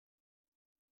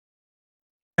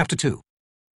Chapter 2.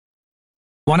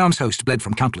 One-Arm's host bled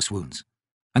from countless wounds.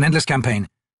 An endless campaign,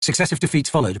 successive defeats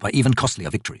followed by even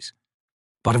costlier victories.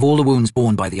 But of all the wounds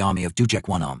borne by the army of Dujek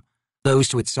One-Arm, those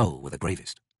to its soul were the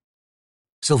gravest.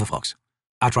 Silver Fox,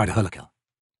 Outrider Hurlakel.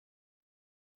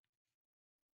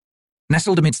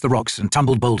 Nestled amidst the rocks and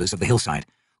tumbled boulders of the hillside,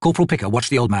 Corporal Picker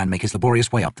watched the old man make his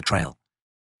laborious way up the trail.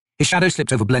 His shadow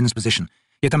slipped over Blend's position,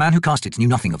 yet the man who cast it knew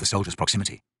nothing of the soldier's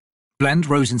proximity. Blend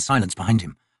rose in silence behind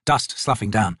him, dust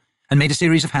sloughing down, and made a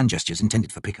series of hand gestures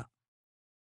intended for Picker.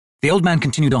 The old man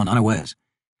continued on unawares.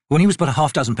 When he was but a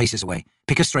half-dozen paces away,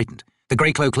 Picker straightened, the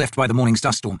grey cloak left by the morning's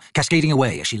dust storm cascading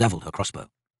away as she levelled her crossbow.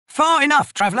 "Far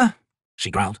enough, traveller," she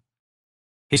growled.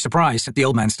 His surprise sent the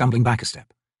old man stumbling back a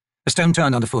step. A stone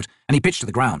turned underfoot, and he pitched to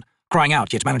the ground, crying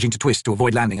out yet managing to twist to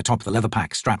avoid landing atop the leather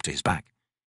pack strapped to his back.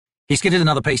 He skidded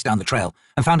another pace down the trail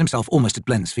and found himself almost at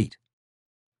Blend's feet.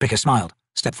 Picker smiled,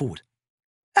 stepped forward.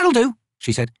 "That'll do,"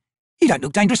 she said. "You don't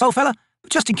look dangerous, old fella,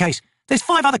 but just in case, there's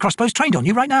 5 other crossbows trained on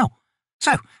you right now.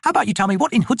 So, how about you tell me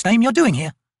what in Hood's name you're doing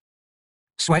here?"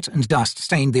 Sweat and dust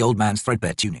stained the old man's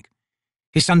threadbare tunic.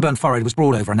 His sunburned forehead was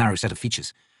broad over a narrow set of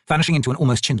features, vanishing into an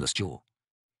almost chinless jaw.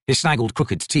 His snaggled,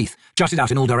 crooked teeth jutted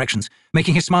out in all directions,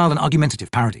 making his smile an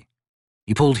argumentative parody.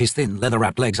 He pulled his thin,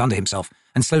 leather-wrapped legs under himself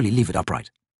and slowly levered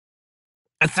upright.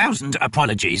 "1,000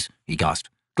 apologies," he gasped,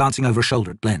 glancing over a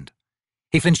shoulder at Blend.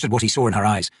 He flinched at what he saw in her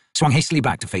eyes, swung hastily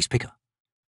back to face Picker.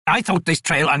 "I thought this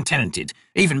trail untenanted,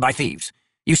 even by thieves.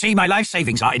 You see, my life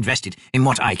savings are invested in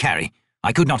what I carry.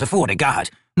 I could not afford a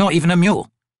guard, nor even a mule."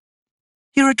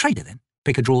 "You're a trader, then?"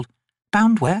 Picker drawled.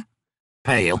 "Bound where?"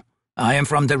 "Pale. I am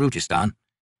from Darujistan."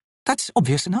 "That's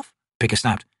obvious enough," Picker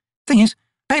snapped. "Thing is,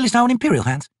 Pale is now in Imperial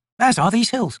hands, as are these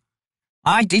hills."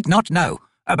 "I did not know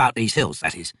about these hills,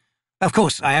 that is. Of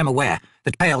course, I am aware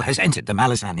that Pale has entered the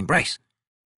Malazan embrace."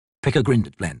 Picker grinned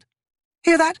at Blend.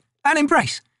 "Hear that? An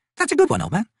embrace. That's a good one,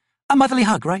 old man. A motherly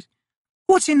hug, right?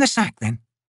 What's in the sack, then?"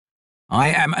 "I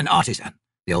am an artisan,"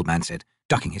 the old man said,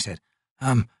 ducking his head.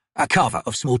 A carver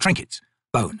of small trinkets.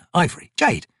 Bone, ivory,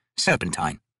 jade,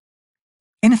 serpentine."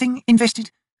 "Anything invested?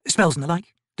 Spells and the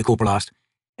like?" the corporal asked.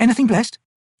 "Anything blessed?"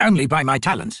 "Only by my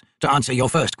talents, to answer your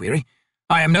first query.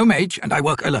 I am no mage, and I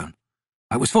work alone.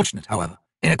 I was fortunate, however,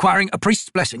 in acquiring a priest's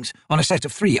blessings on a set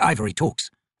of 3 ivory talks."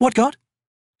 "What god?"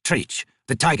 "Treach,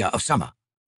 the tiger of summer."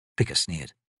 Picker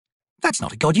sneered. "That's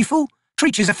not a god, you fool.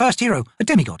 Treach is a first hero, a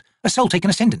demigod, a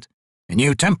soul-taken ascendant." "A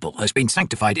new temple has been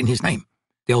sanctified in his name,"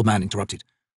 the old man interrupted,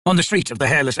 "on the street of the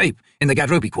Hairless Ape in the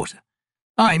Gadrobi quarter.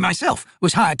 I, myself,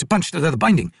 was hired to punch the leather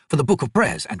binding for the Book of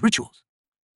Prayers and Rituals."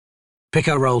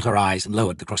 Picker rolled her eyes and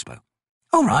lowered the crossbow.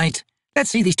 "All right, let's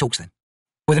see these talks, then."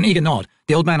 With an eager nod,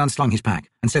 the old man unslung his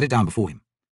pack and set it down before him.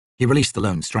 He released the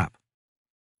lone strap.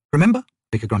 "Remember,"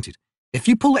 Picker grunted, "if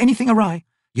you pull anything awry,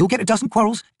 you'll get a dozen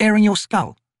quarrels airing your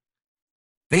skull."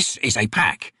 "This is a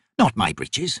pack, not my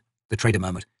breeches," the trader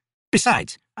murmured.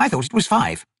 "Besides, I thought it was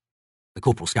 5. The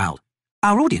corporal scowled.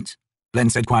 "Our audience,"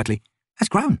 Blend said quietly, "has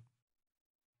grown."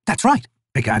 "That's right,"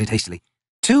 Picker added hastily.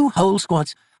 2 whole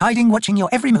squads, hiding, watching your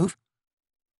every move."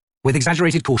 With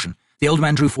exaggerated caution, the old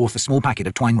man drew forth a small packet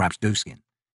of twine-wrapped doeskin.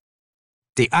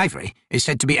 "The ivory is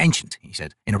said to be ancient," he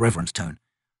said, in a reverent tone,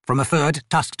 "from a furred,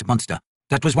 tusked monster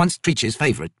that was once Treach's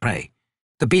favourite prey.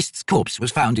 The beast's corpse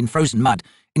was found in frozen mud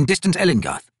in distant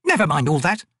Ellingarth." "Never mind all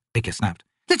that," Picker snapped.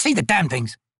 "Let's see the damn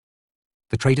things."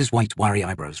 The trader's white, wiry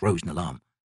eyebrows rose in alarm.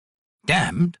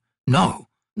 "Damned? No,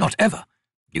 not ever.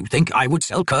 You think I would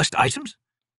sell cursed items?"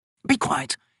 "Be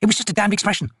quiet. It was just a damned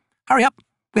expression. Hurry up.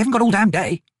 We haven't got all damn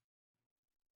day."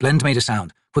 Blend made a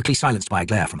sound, quickly silenced by a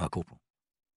glare from her corporal.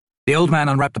 The old man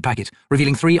unwrapped the packet,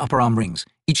 revealing 3 upper arm rings,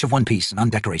 each of one piece and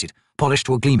undecorated, polished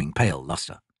to a gleaming pale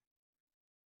lustre.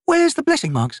 "Where's the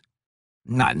blessing marks?"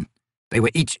 "None. They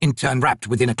were each in turn wrapped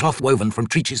within a cloth woven from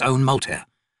Treach's own malt hair.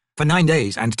 For 9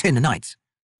 days and 10 nights."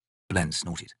 Blend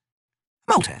snorted.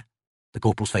 "Malt hair?" The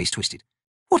corporal's face twisted.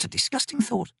 "What a disgusting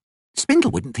thought." "Spindle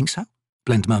wouldn't think so,"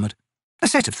 Blend murmured. "A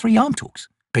set of 3 arm talks,"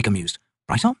 Picker mused.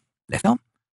 "Right arm, left arm,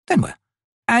 then where?"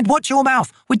 "And watch your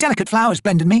mouth, with delicate flowers,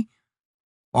 Blend and me."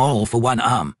 "All for 1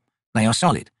 arm. They are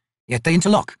solid, yet they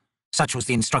interlock. Such was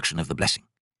the instruction of the blessing."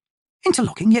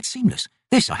 "Interlocking, yet seamless.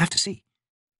 This I have to see."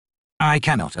 "I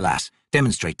cannot, alas,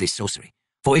 demonstrate this sorcery,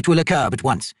 for it will occur but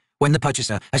once, when the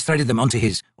purchaser has threaded them onto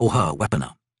his or her weapon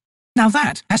arm." "Now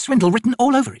that has swindle written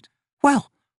all over it."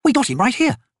 "Well, we got him right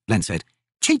here," Blend said.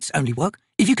 "Cheats only work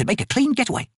if you can make a clean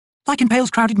getaway, like in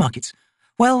Pale's crowded markets."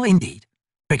 "Well, indeed."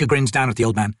 Picker grinned down at the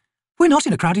old man. "We're not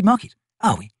in a crowded market,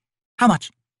 are we? How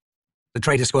much?" The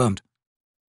trader squirmed.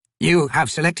 "You have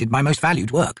selected my most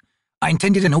valued work. I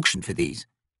intended an auction for these."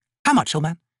 "How much, old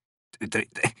man?"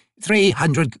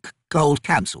 300 gold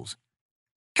councils."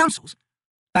 "Councils?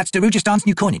 That's Darugistan's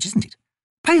new coinage, isn't it?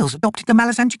 Pale's adopted the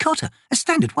Malazan Ducata as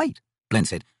standard weight, Blen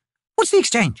said. What's the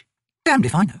exchange? Damned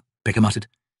if I know, Picker muttered.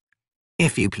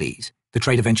 If you please, the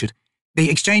trader ventured. The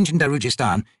exchange in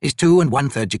Darugistan is 2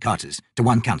 1/3 Ducatas to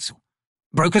 1 council.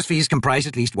 Broker's fees comprise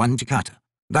at least 1 Ducata.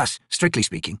 Thus, strictly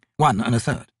speaking, 1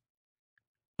 1/3.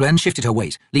 Blen shifted her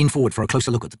weight, leaned forward for a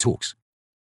closer look at the talks.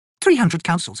 300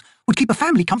 councils would keep a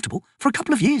family comfortable for a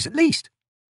couple of years at least.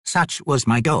 Such was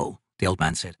my goal, the old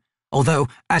man said, although,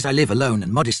 as I live alone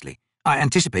and modestly, I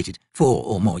anticipated 4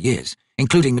 or more years,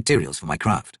 including materials for my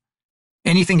craft.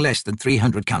 Anything less than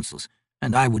 300 councils,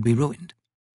 and I would be ruined.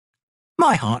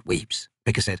 My heart weeps,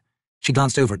 Picker said. She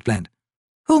glanced over at Blen.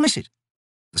 Who'll miss it?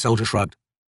 The soldier shrugged.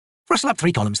 Rustle up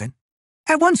 3 columns, then.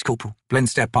 At once, Corporal. Blen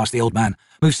stepped past the old man,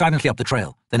 moved silently up the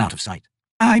trail, then out of sight.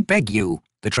 I beg you,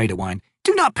 the trader whined.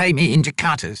 Do not pay me in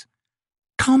Ducatas.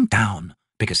 Calm down,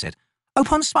 Picker said.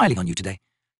 Opon's smiling on you today.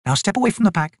 Now step away from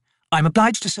the pack. I'm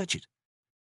obliged to search it.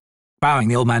 Bowing,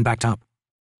 the old man backed up.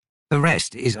 The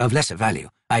rest is of lesser value,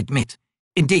 I admit.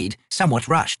 Indeed, somewhat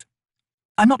rushed.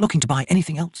 I'm not looking to buy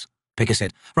anything else, Picker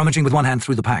said, rummaging with one hand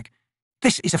through the pack.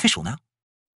 This is official now.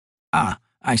 Ah,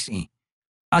 I see.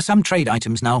 Are some trade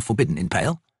items now forbidden in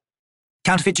Pale?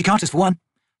 Counterfeit Ducatas for one.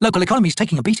 Local economy's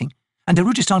taking a beating, and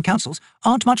Darugistan councils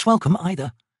aren't much welcome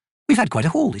either. We've had quite a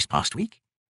haul this past week.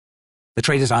 The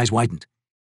trader's eyes widened.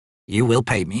 You will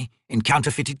pay me in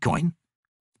counterfeited coin?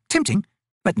 Tempting,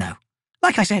 but no.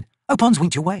 Like I said, Opon's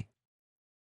winked your way.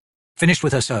 Finished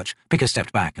with her search, Picker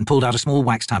stepped back and pulled out a small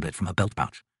wax tablet from her belt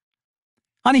pouch.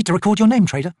 I need to record your name,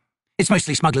 trader. It's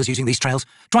mostly smugglers using these trails,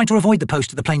 trying to avoid the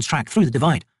post of the plains track through the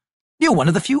divide. You're one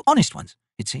of the few honest ones,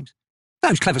 it seems.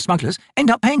 Those clever smugglers end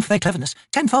up paying for their cleverness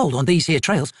tenfold on these here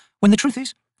trails, when the truth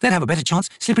is, they'd have a better chance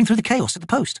slipping through the chaos at the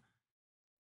post.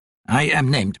 I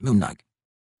am named Moonnug.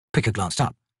 Picker glanced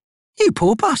up. You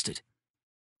poor bastard.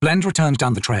 Blend returned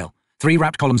down the trail, 3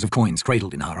 wrapped columns of coins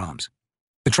cradled in her arms.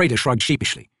 The trader shrugged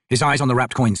sheepishly, his eyes on the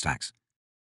wrapped coin stacks.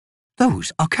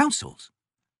 Those are councils.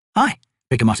 Aye,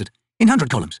 Picker muttered, in 100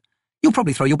 columns. You'll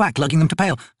probably throw your back lugging them to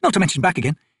Pale, not to mention back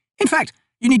again. In fact,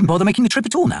 you needn't bother making the trip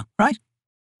at all now, right?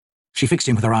 She fixed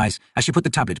him with her eyes as she put the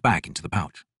tablet back into the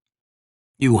pouch.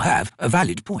 You have a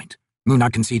valid point,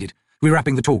 Moonnug conceded,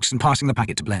 rewrapping the talks and passing the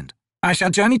packet to Blend. I shall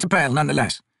journey to Pale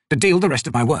nonetheless, to deal the rest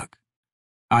of my work.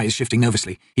 Eyes shifting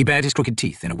nervously, he bared his crooked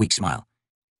teeth in a weak smile.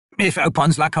 If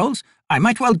Opon's luck holds, I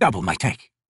might well double my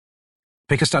take.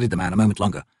 Picker studied the man a moment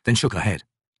longer, then shook her head.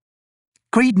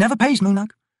 Greed never pays,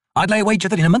 Moonnug. I'd lay a wager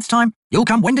that in a month's time, you'll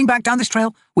come wending back down this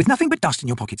trail with nothing but dust in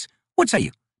your pockets. What say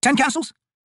you? 10 castles?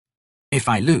 If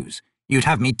I lose, you'd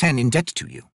have me 10 in debt to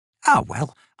you. Ah,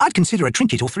 well, I'd consider a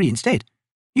trinket or 3 instead.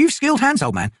 You've skilled hands,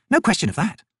 old man, no question of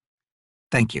that.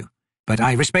 Thank you, but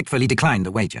I respectfully decline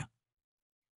the wager.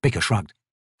 Picker shrugged.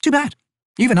 Too bad.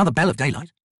 You've another bell of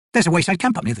daylight. There's a wayside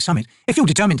camp up near the summit. If you're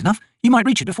determined enough, you might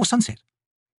reach it before sunset.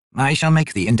 I shall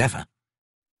make the endeavour.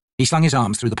 He slung his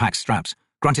arms through the pack's straps,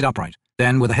 grunted upright,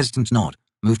 then, with a hesitant nod,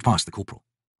 moved past the corporal.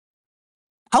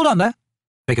 Hold on there,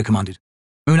 Picker commanded.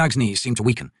 Moonnug's knees seemed to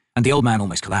weaken, and the old man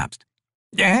almost collapsed.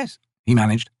 Yes, he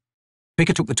managed.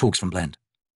 Picker took the talks from Blend.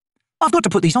 I've got to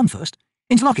put these on first.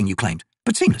 Interlocking, you claimed,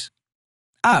 but seamless.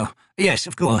 Oh, yes,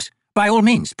 of course. By all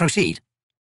means, proceed.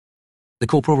 The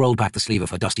corporal rolled back the sleeve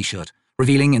of her dusty shirt,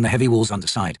 revealing in the heavy wool's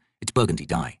underside its burgundy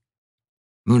dye.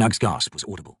 Moonnug's gasp was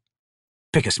audible.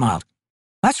 Picker smiled.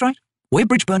 That's right, we're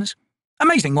bridge burners.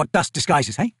 Amazing what dust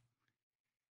disguises, eh?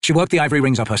 She worked the ivory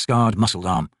rings up her scarred, muscled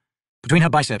arm. Between her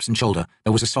biceps and shoulder,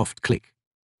 there was a soft click.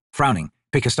 Frowning,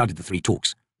 Picker studied the 3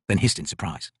 talks, then hissed in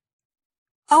surprise.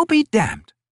 I'll be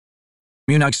damned.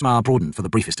 Moonnug's smile broadened for the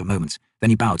briefest of moments,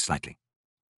 then he bowed slightly.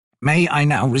 May I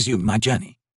now resume my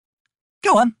journey?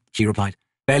 Go on, she replied,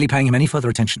 barely paying him any further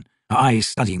attention, her eyes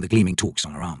studying the gleaming talks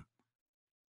on her arm.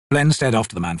 Blen stared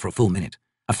after the man for a full minute,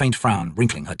 a faint frown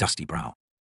wrinkling her dusty brow.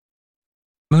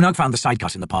 Moonnug found the side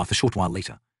cut in the path a short while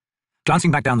later.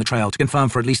 Glancing back down the trail to confirm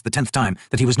for at least the 10th time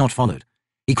that he was not followed,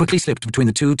 he quickly slipped between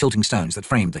the 2 tilting stones that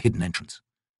framed the hidden entrance.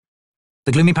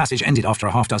 The gloomy passage ended after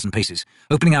a half-dozen paces,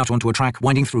 opening out onto a track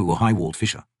winding through a high-walled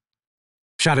fissure.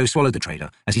 Shadow swallowed the trader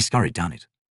as he scurried down it.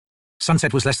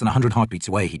 Sunset was less than 100 heartbeats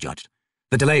away, he judged.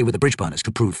 The delay with the bridge burners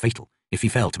could prove fatal if he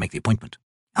failed to make the appointment.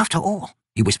 After all,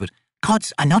 he whispered,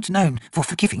 gods are not known for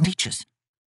forgiving natures.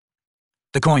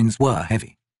 The coins were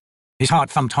heavy. His heart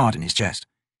thumped hard in his chest.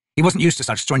 He wasn't used to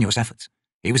such strenuous efforts.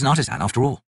 He was an artisan, after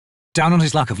all. Down on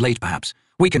his luck of late, perhaps,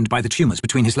 weakened by the tumours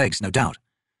between his legs, no doubt.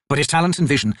 But his talent and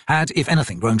vision had, if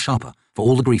anything, grown sharper for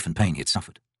all the grief and pain he had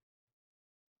suffered.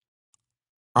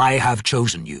 I have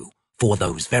chosen you for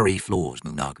those very flaws,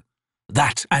 Moonnug.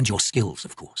 That and your skills,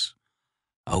 of course.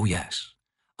 Oh yes,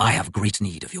 I have great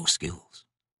need of your skills.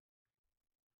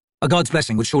 A god's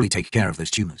blessing would surely take care of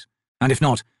those tumours, and if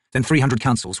not, then 300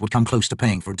 councils would come close to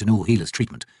paying for a Danul healer's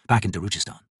treatment back in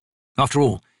Darujistan. After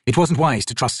all, it wasn't wise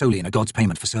to trust solely in a god's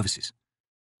payment for services.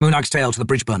 Munag's tale to the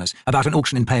bridge burners about an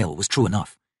auction in Pale was true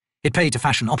enough. It paid to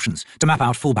fashion options, to map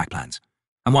out fallback plans,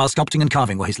 and while sculpting and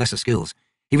carving were his lesser skills,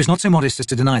 he was not so modest as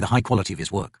to deny the high quality of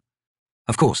his work.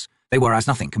 Of course, they were as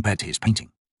nothing compared to his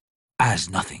painting. As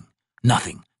nothing.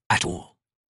 Nothing at all.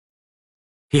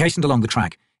 He hastened along the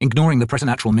track, ignoring the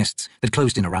preternatural mists that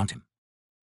closed in around him.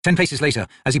 10 paces later,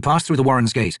 as he passed through the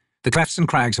Warren's Gate, the clefts and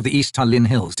crags of the East Tullin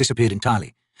Hills disappeared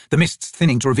entirely, the mists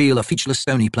thinning to reveal a featureless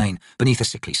stony plain beneath a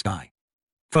sickly sky.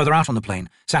 Further out on the plain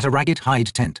sat a ragged hide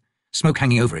tent, smoke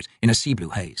hanging over it in a sea-blue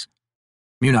haze.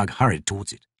 Munag hurried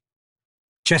towards it.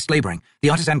 Chest labouring, the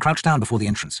artisan crouched down before the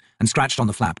entrance and scratched on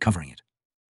the flap covering it.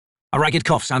 A ragged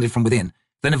cough sounded from within,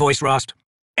 then a voice rasped,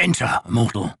 "Enter,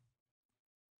 mortal."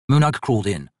 Munag crawled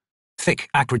in. Thick,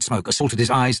 acrid smoke assaulted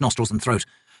his eyes, nostrils, and throat,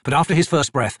 but after his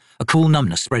first breath, a cool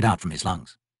numbness spread out from his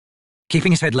lungs.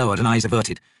 Keeping his head lowered and eyes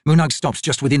averted, Munag stopped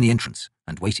just within the entrance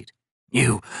and waited.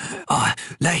 "You are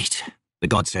late," the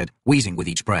god said, wheezing with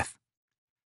each breath.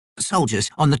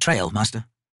 "Soldiers on the trail, master."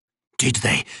 "Did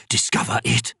they discover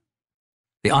it?"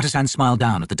 The artisan smiled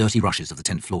down at the dirty rushes of the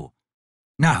tent floor.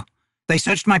 "No, they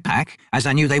searched my pack, as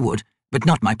I knew they would, but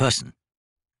not my person."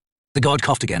 The god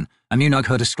coughed again, and Munag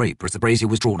heard a scrape as the brazier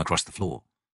was drawn across the floor.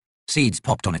 Seeds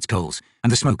popped on its coals,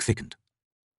 and the smoke thickened.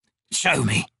 "Show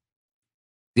me."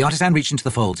 The artisan reached into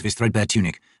the folds of his threadbare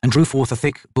tunic and drew forth a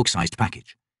thick, book-sized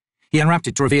package. He unwrapped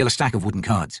it to reveal a stack of wooden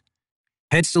cards.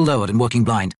 Head still lowered and working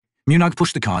blind, Munag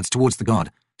pushed the cards towards the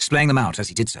god, splaying them out as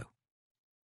he did so.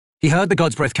 He heard the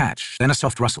god's breath catch, then a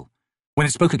soft rustle. When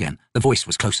it spoke again, the voice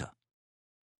was closer.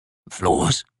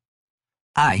 "Flaws?"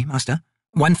 "Aye, master.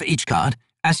 One for each card,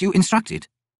 as you instructed."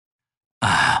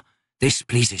 "Ah, this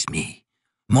pleases me.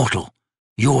 Mortal,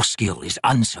 your skill is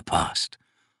unsurpassed.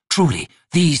 Truly,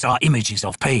 these are images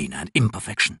of pain and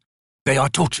imperfection. They are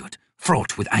tortured,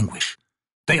 fraught with anguish.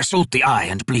 They assault the eye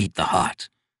and bleed the heart.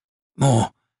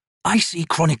 More, I see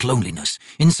chronic loneliness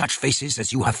in such faces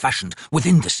as you have fashioned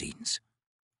within the scenes."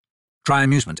 Dry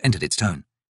amusement entered its tone.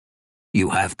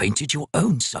 "You have painted your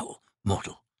own soul,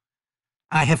 mortal."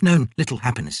 "I have known little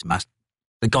happiness, master,"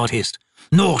 the god hissed.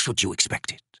 "Nor should you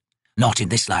expect it. Not in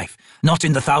this life, not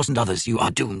in the 1,000 others you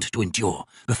are doomed to endure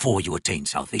before you attain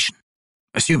salvation,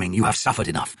 assuming you have suffered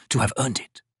enough to have earned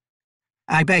it."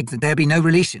 "I beg that there be no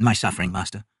release in my suffering,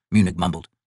 master," Munag mumbled.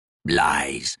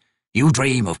 "Lies. You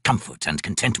dream of comfort and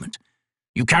contentment.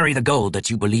 You carry the gold that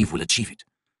you believe will achieve it,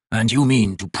 and you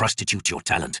mean to prostitute your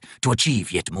talent to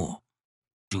achieve yet more.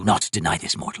 Do not deny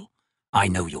this, mortal. I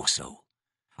know your soul.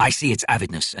 I see its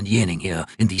avidness and yearning here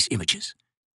in these images.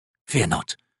 Fear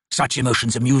not. Such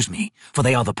emotions amuse me, for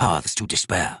they are the paths to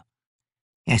despair."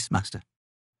 "Yes, master."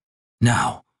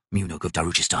 "Now, Munag of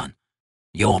Darujistan,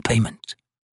 your payment."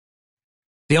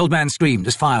 The old man screamed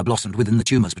as fire blossomed within the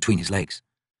tumours between his legs.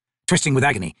 Twisting with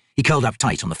agony, he curled up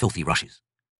tight on the filthy rushes.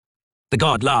 The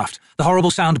god laughed, the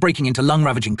horrible sound breaking into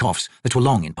lung-ravaging coughs that were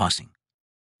long in passing.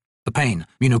 The pain,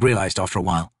 Munag realised after a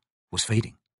while, was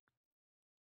fading.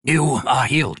 "You are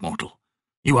healed, mortal.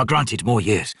 You are granted more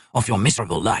years of your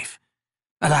miserable life.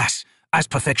 Alas, as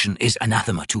perfection is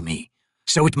anathema to me,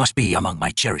 so it must be among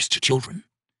my cherished children."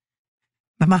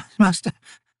 Master,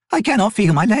 I cannot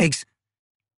feel my legs."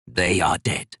 "They are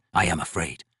dead, I am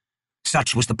afraid.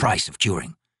 Such was the price of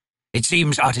curing. It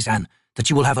seems, artisan, that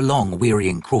you will have a long,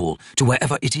 wearying crawl to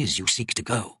wherever it is you seek to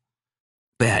go.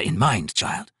 Bear in mind,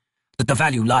 child, that the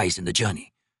value lies in the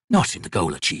journey, not in the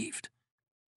goal achieved."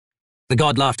 The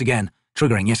god laughed again,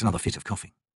 triggering yet another fit of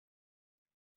coughing.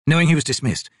 Knowing he was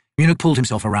dismissed, Munag pulled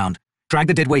himself around, dragged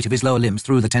the dead weight of his lower limbs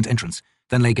through the tent entrance,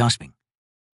 then lay gasping.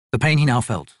 The pain he now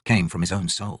felt came from his own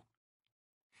soul.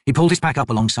 He pulled his pack up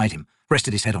alongside him,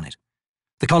 rested his head on it.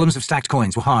 The columns of stacked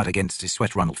coins were hard against his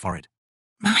sweat-runneled forehead.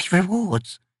 "My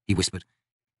rewards," he whispered.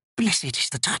 "Blessed is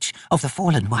the touch of the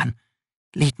fallen one.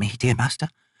 Lead me, dear master,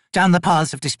 down the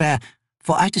paths of despair,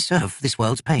 for I deserve this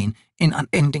world's pain in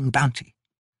unending bounty."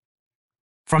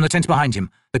 From the tent behind him,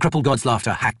 the crippled god's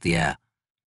laughter hacked the air.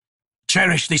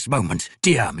 "Cherish this moment,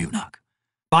 dear Munag.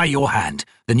 By your hand,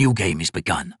 the new game is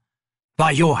begun.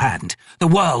 By your hand, the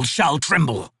world shall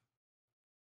tremble."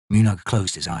 Munag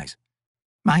closed his eyes.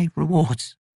 "My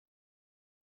rewards."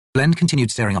 Blend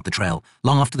continued staring up the trail,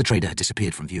 long after the trader had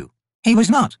disappeared from view. "He was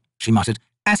not," she muttered,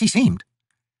 "as he seemed."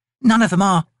 "None of them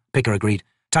are," Picker agreed,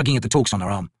 tugging at the talks on her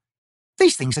arm.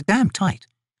 "These things are damn tight.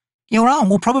 Your arm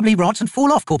will probably rot and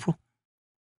fall off, Corporal."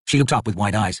 She looked up with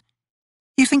wide eyes.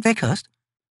 "You think they're cursed?"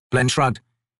 Blend shrugged.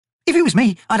 "If it was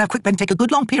me, I'd have Quickbend take a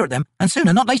good long peer at them, and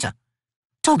sooner, not later.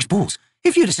 Dog's balls,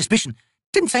 if you had a suspicion,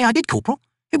 Didn't say I did, Corporal.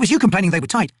 It was you complaining they were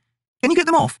tight. Can you get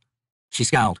them off? She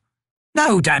scowled.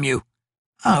 No, damn you.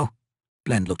 Oh.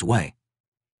 Blend looked away.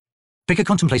 Picker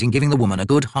contemplating giving the woman a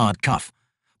good, hard cuff,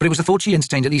 but it was a thought she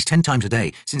entertained at least 10 times a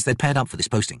day since they'd paired up for this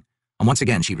posting, and once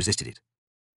again she resisted it.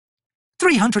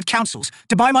 300 councils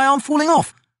to buy my arm falling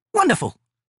off. Wonderful.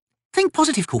 Think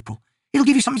positive, Corporal. It'll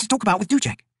give you something to talk about with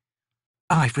Dujek.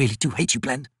 I really do hate you,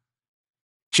 Blend.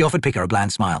 She offered Picker a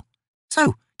bland smile.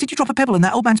 So, did you drop a pebble in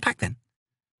that old man's pack then?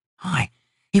 Aye.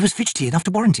 He was fidgety enough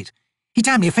to warrant it. He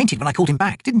damn near fainted when I called him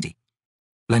back, didn't he?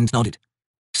 Blend nodded.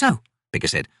 So, Picker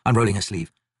said, unrolling her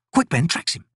sleeve, Quickben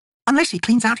tracks him, unless he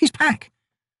cleans out his pack.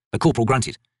 The corporal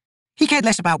grunted. He cared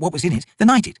less about what was in it than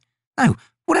I did. No,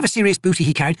 whatever serious booty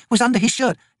he carried was under his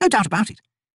shirt, no doubt about it.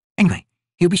 Anyway,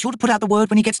 he'll be sure to put out the word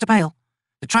when he gets to bail.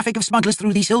 The traffic of smugglers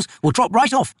through these hills will drop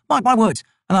right off, mark my words,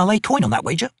 and I'll lay coin on that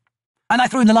wager. And I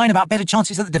threw in the line about better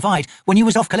chances at the divide when you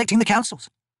was off collecting the councils.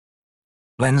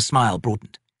 Blend's smile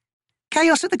broadened.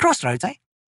 Chaos at the crossroads, eh?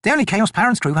 The only chaos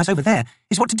Parent's crew has over there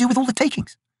is what to do with all the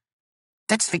takings.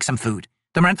 Let's fix some food.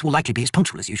 The Maranth will likely be as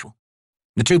punctual as usual.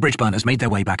 The two bridge burners made their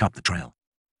way back up the trail.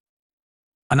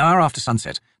 An hour after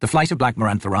sunset, the flight of black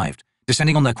Maranth arrived,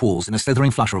 descending on their qualls in a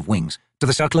slithering flutter of wings to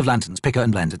the circle of lanterns Picker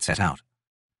and Blend had set out.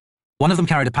 One of them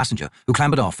carried a passenger who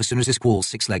clambered off as soon as his quall's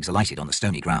 6 legs alighted on the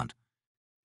stony ground.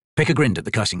 Picker grinned at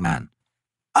the cursing man.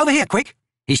 Over here, quick!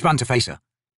 He spun to face her.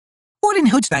 What in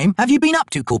Hood's name have you been up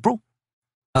to, Corporal?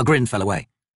 Her grin fell away.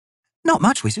 Not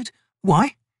much, Wizard.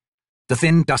 Why? The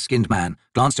thin, dust-skinned man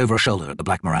glanced over a shoulder at the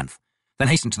black Maranth, then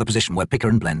hastened to the position where Picker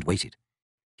and Blend waited.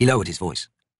 He lowered his voice.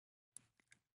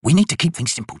 We need to keep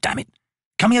things simple, damn it.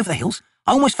 Coming over the hills,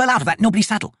 I almost fell out of that knobbly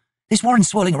saddle. There's warren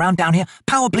swirling around down here,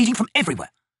 power bleeding from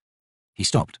everywhere. He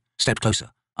stopped, stepped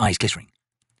closer, eyes glittering.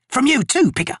 From you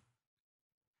too, Picker.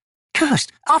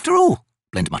 Cursed, after all,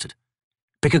 Blend muttered.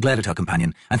 Picker glared at her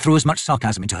companion and threw as much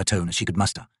sarcasm into her tone as she could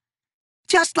muster.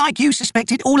 Just like you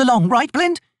suspected all along, right,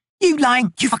 Blend? You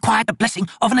lying, you've acquired the blessing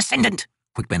of an ascendant,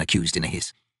 Quickben accused in a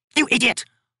hiss. You idiot!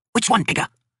 Which one, Picker?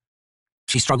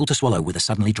 She struggled to swallow with a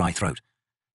suddenly dry throat.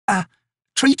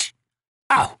 Treach?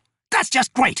 Oh, that's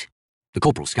just great! The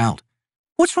corporal scowled.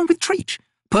 What's wrong with Treach?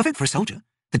 Perfect for a soldier.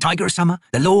 The tiger of summer,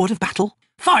 the lord of battle.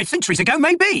 5 centuries ago,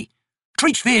 maybe.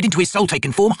 Treach veered into his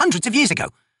soul-taken form hundreds of years ago.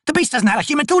 The beast hasn't had a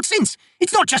human thought since.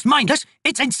 It's not just mindless,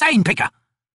 it's insane, Picker.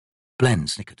 Blend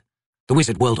snickered. The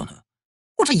wizard whirled on her.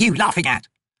 What are you laughing at?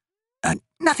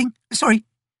 Nothing. Sorry.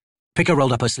 Picker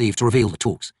rolled up her sleeve to reveal the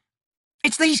talks.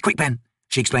 It's these, Quickben,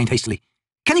 she explained hastily.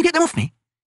 Can you get them off me?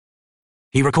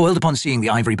 He recoiled upon seeing the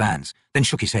ivory bands, then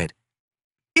shook his head.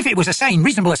 If it was a sane,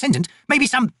 reasonable ascendant, maybe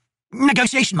some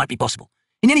negotiation might be possible.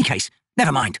 In any case,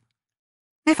 never mind.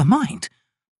 Never mind?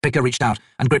 Picker reached out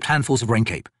and gripped handfuls of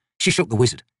raincape. She shook the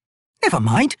wizard. Never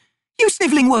mind? You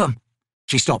snivelling worm!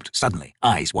 She stopped suddenly,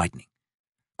 eyes widening.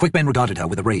 Quickben regarded her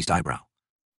with a raised eyebrow.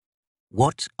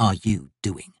 What are you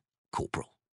doing,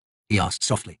 Corporal? He asked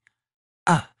softly.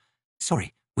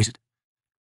 Sorry, wizard.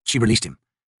 She released him.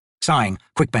 Sighing,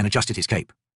 Quickben adjusted his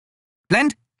cape.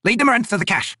 Blend, lead the Maranth to the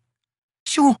cache.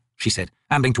 Sure, she said,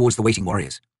 ambling towards the waiting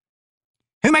warriors.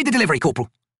 Who made the delivery, Corporal?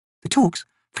 The talks.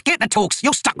 Forget the talks,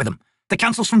 you're stuck with them. The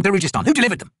councils from Darujistan, who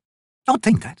delivered them? Odd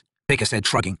thing, that, Picker said,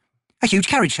 shrugging. A huge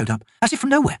carriage showed up, as if from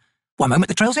nowhere. One moment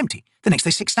the trail's empty, the next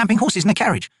there's 6 stamping horses in a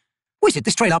carriage. Wizard,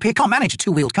 this trail up here can't manage a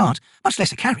 2-wheeled cart, much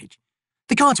less a carriage.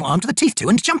 The guards were armed to the teeth too,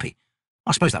 and jumpy.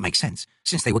 I suppose that makes sense,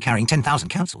 since they were carrying 10,000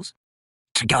 councils.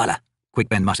 Trigala,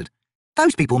 Quickben muttered.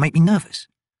 Those people make me nervous.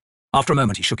 After a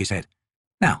moment he shook his head.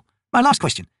 Now, my last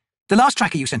question. The last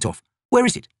tracker you sent off, where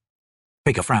is it?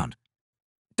 Picker frowned.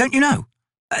 Don't you know?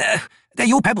 They're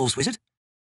your pebbles, wizard.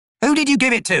 Who did you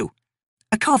give it to?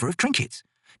 A carver of trinkets.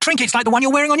 Trinkets like the one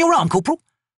you're wearing on your arm, Corporal?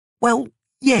 Well,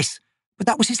 yes, but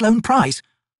that was his lone prize.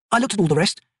 I looked at all the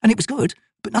rest, and it was good,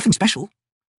 but nothing special.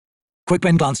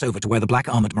 Quickben glanced over to where the black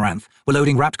armoured Maranth were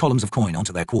loading wrapped columns of coin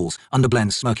onto their qualls under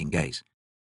Blend's smirking gaze.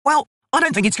 Well, I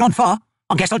don't think it's gone far.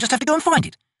 I guess I'll just have to go and find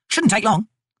it. Shouldn't take long.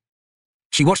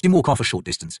 She watched him walk off a short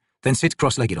distance, then sit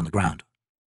cross-legged on the ground.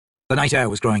 The night air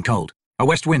was growing cold, a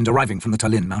west wind arriving from the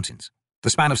Tallinn mountains. The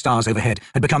span of stars overhead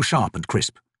had become sharp and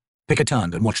crisp. Picker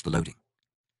turned and watched the loading.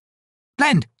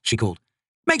 Blend, she called.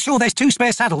 Make sure there's 2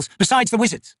 spare saddles besides the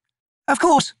wizard's. Of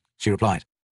course, she replied.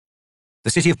 The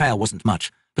city of Pale wasn't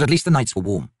much, but at least the nights were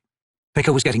warm.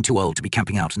 Picker was getting too old to be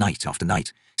camping out night after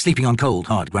night, sleeping on cold,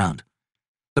 hard ground.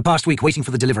 The past week waiting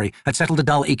for the delivery had settled a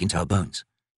dull ache into her bones.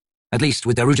 At least,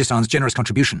 with Darujistan's generous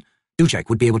contribution, Dujek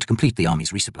would be able to complete the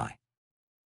army's resupply.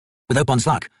 With Opon's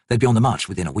luck, they'd be on the march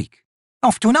within a week.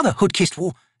 Off to another hood-kissed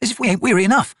war, as if we ain't weary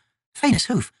enough. Famous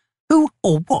hoof. Who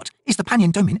or what is the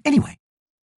Panyan Domin anyway?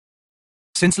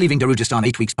 Since leaving Darujistan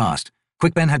 8 weeks past,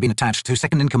 Quick Ben had been attached to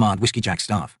second-in-command Whiskey Jack's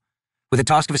staff, with the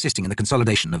task of assisting in the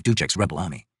consolidation of Dujek's rebel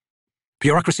army.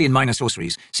 Bureaucracy and minor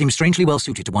sorceries seemed strangely well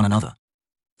suited to one another.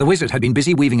 The wizard had been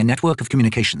busy weaving a network of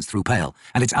communications through Pale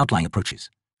and its outlying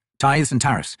approaches. Tithes and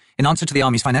tariffs, in answer to the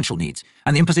army's financial needs,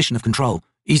 and the imposition of control,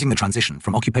 easing the transition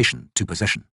from occupation to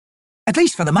possession. At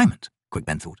least for the moment, Quick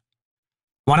Ben thought.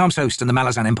 One-Arm's host and the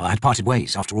Malazan Empire had parted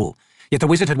ways, after all, yet the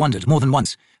wizard had wondered more than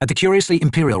once at the curiously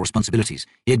imperial responsibilities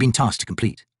he had been tasked to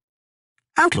complete.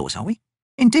 Outlaws, are we?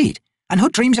 Indeed, and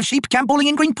Hood dreams of sheep gambolling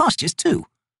in green pastures, too.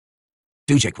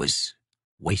 Dujek was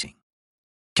waiting.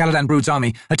 Caladan Brood's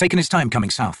army had taken its time coming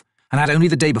south, and had only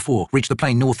the day before reached the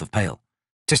plain north of Pale.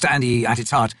 Tista Andi at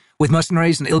its heart, with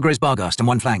mercenaries and Ilgres Bargast on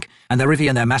one flank, and their Rivi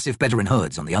and their massive Bedouin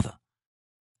herds on the other.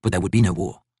 But there would be no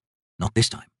war. Not this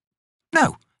time.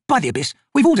 No, by the Abyss,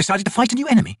 we've all decided to fight a new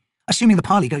enemy, assuming the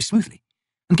parley goes smoothly.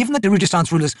 And given that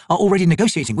Darudistan's rulers are already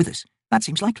negotiating with us, that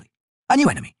seems likely. A new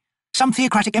enemy. Some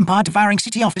theocratic empire devouring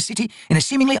city after city in a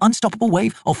seemingly unstoppable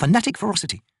wave of fanatic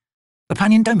ferocity. The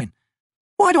Panion Domin.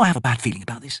 Why do I have a bad feeling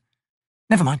about this?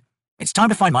 Never mind. It's time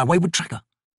to find my wayward tracker.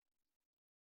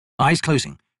 Eyes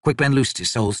closing, Quick Ben loosed his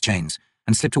soul's chains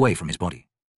and slipped away from his body.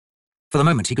 For the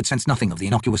moment, he could sense nothing of the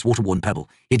innocuous water-worn pebble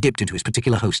he had dipped into his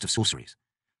particular host of sorceries.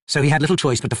 So he had little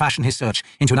choice but to fashion his search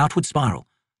into an outward spiral,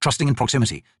 trusting in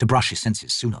proximity to brush his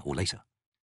senses sooner or later.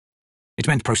 It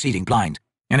meant proceeding blind,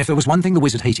 and if there was one thing the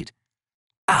wizard hated...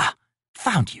 Ah,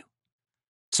 found you.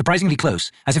 Surprisingly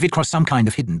close, as if he'd crossed some kind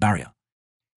of hidden barrier.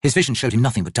 His vision showed him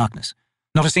nothing but darkness.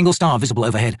 Not a single star visible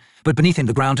overhead, but beneath him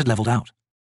the ground had levelled out.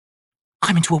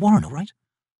 I'm into a warren, all right.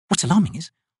 What's alarming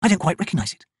is, I don't quite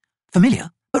recognise it. Familiar,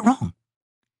 but wrong.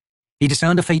 He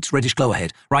discerned a faint reddish glow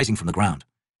ahead, rising from the ground.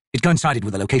 It coincided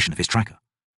with the location of his tracker.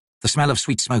 The smell of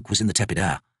sweet smoke was in the tepid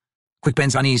air. Quick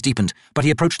Ben's unease deepened, but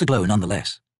he approached the glow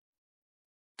nonetheless.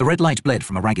 The red light bled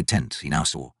from a ragged tent, he now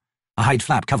saw. A hide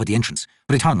flap covered the entrance,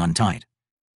 but it hung untied.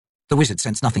 The wizard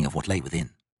sensed nothing of what lay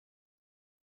within.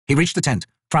 He reached the tent,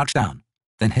 crouched down,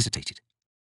 then hesitated.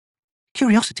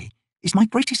 Curiosity is my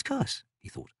greatest curse, he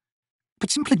thought.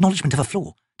 But simple acknowledgement of a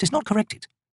flaw does not correct it.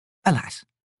 Alas.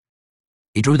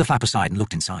 He drew the flap aside and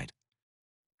looked inside.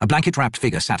 A blanket-wrapped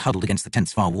figure sat huddled against the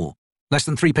tent's far wall, less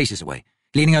than 3 paces away,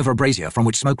 leaning over a brazier from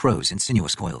which smoke rose in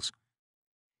sinuous coils.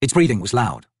 Its breathing was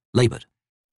loud, laboured.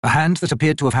 A hand that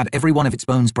appeared to have had every one of its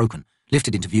bones broken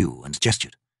lifted into view and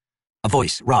gestured. A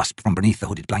voice rasped from beneath the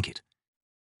hooded blanket.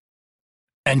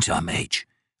 Enter, mage.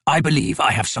 I believe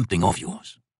I have something of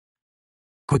yours.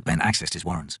 Quick Ben accessed his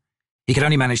warrens. He could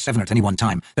only manage 7 at any one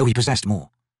time, though he possessed more.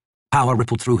 Power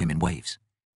rippled through him in waves.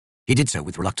 He did so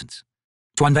with reluctance.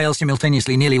 To unveil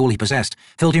simultaneously nearly all he possessed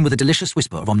filled him with a delicious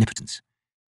whisper of omnipotence.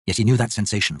 Yet he knew that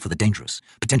sensation for the dangerous,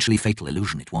 potentially fatal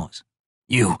illusion it was.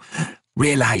 You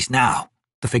realize now,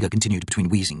 the figure continued between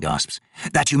wheezing gasps,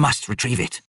 that you must retrieve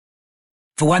it.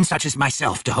 For one such as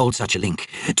myself to hold such a link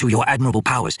to your admirable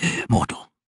powers,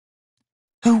 mortal.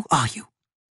 Who are you?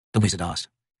 The wizard asked.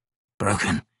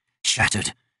 Broken,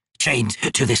 shattered, chained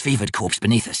to this fevered corpse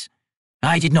beneath us.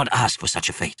 I did not ask for such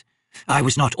a fate. I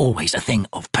was not always a thing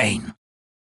of pain.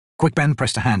 Quick Ben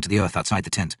pressed a hand to the earth outside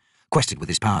the tent, quested with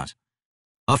his powers.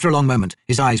 After a long moment,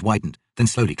 his eyes widened, then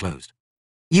slowly closed.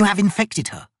 You have infected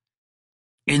her.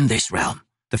 In this realm,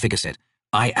 the figure said,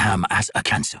 I am as a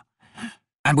cancer.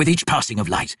 And with each passing of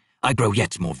light, I grow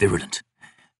yet more virulent.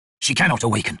 She cannot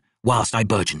awaken, whilst I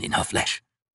burgeon in her flesh.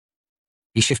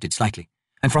 He shifted slightly,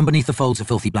 and from beneath the folds of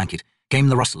filthy blanket came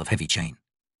the rustle of heavy chain.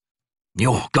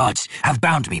 Your gods have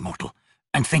bound me, mortal,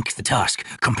 and think the task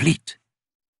complete.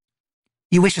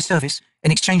 You wish a service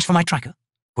in exchange for my tracker?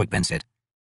 Quick Ben said.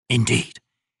 Indeed.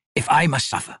 If I must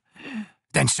suffer,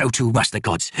 then so too must the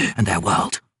gods and their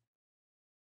world.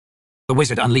 The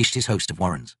wizard unleashed his host of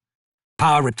warrens.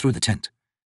 Power ripped through the tent.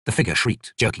 The figure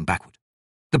shrieked, jerking backward.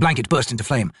 The blanket burst into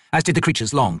flame, as did the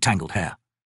creature's long, tangled hair.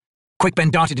 Quick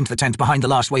Ben darted into the tent behind the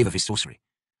last wave of his sorcery.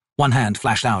 One hand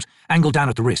flashed out, angled down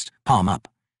at the wrist, palm up.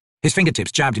 His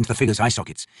fingertips jabbed into the figure's eye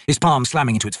sockets, his palm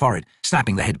slamming into its forehead,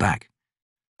 snapping the head back.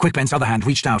 Quick Ben's other hand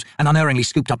reached out and unerringly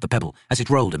scooped up the pebble as it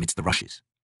rolled amidst the rushes.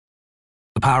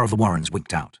 The power of the warrens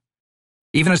winked out.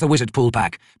 Even as the wizard pulled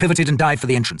back, pivoted and dived for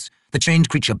the entrance, the chained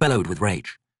creature bellowed with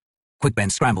rage. Quick Ben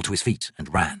scrambled to his feet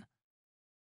and ran.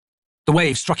 The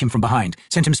wave struck him from behind,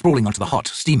 sent him sprawling onto the hot,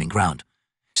 steaming ground.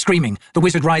 Screaming, the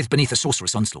wizard writhed beneath a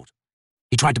sorcerous onslaught.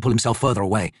 He tried to pull himself further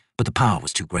away, but the power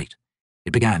was too great.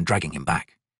 It began dragging him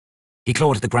back. He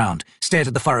clawed at the ground, stared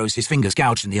at the furrows his fingers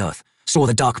gouged in the earth, saw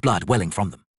the dark blood welling from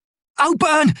them. Oh,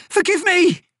 burn! Forgive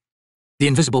me! The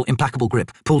invisible, implacable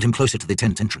grip pulled him closer to the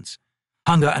tent entrance.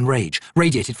 Hunger and rage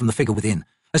radiated from the figure within,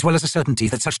 as well as a certainty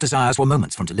that such desires were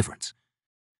moments from deliverance.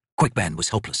 Quick Ben was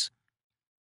helpless.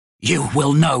 You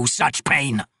will know such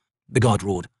pain, the god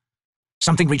roared.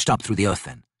 Something reached up through the earth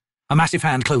then. A massive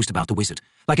hand closed about the wizard,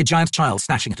 like a giant child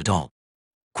snatching at a doll.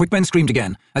 Quickben screamed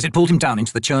again as it pulled him down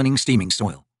into the churning, steaming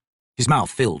soil, his mouth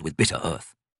filled with bitter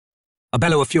earth. A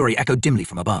bellow of fury echoed dimly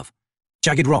from above.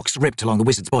 Jagged rocks ripped along the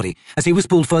wizard's body as he was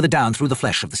pulled further down through the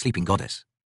flesh of the sleeping goddess.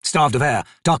 Starved of air,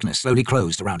 darkness slowly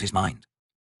closed around his mind.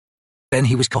 Then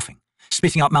he was coughing,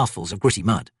 spitting out mouthfuls of gritty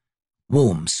mud.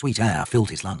 Warm, sweet air filled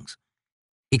his lungs.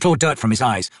 He clawed dirt from his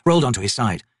eyes, rolled onto his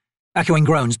side. Echoing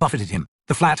groans buffeted him,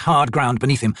 the flat, hard ground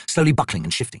beneath him slowly buckling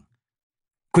and shifting.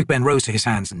 Quickben rose to his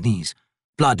hands and knees.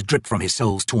 Blood dripped from his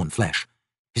soul's torn flesh.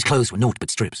 His clothes were naught but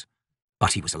strips,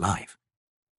 but he was alive.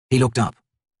 He looked up,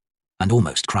 and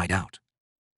almost cried out.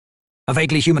 A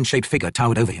vaguely human-shaped figure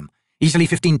towered over him, easily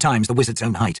 15 times the wizard's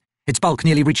own height, its bulk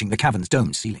nearly reaching the cavern's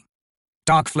domed ceiling.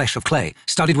 Dark flesh of clay,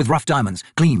 studded with rough diamonds,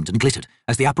 gleamed and glittered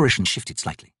as the apparition shifted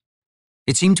slightly.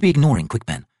 It seemed to be ignoring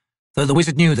Quickben, though the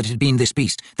wizard knew that it had been this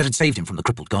beast that had saved him from the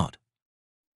crippled god.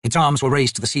 Its arms were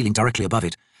raised to the ceiling directly above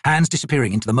it, hands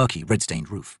disappearing into the murky, red-stained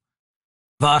roof.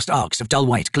 Vast arcs of dull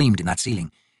white gleamed in that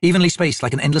ceiling, evenly spaced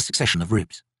like an endless succession of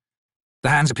ribs. The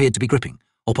hands appeared to be gripping,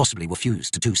 or possibly were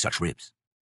fused to 2 such ribs.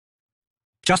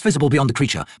 Just visible beyond the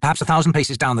creature, perhaps 1,000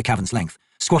 paces down the cavern's length,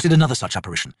 squatted another such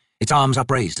apparition, its arms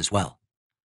upraised as well.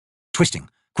 Twisting,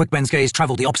 Quickben's gaze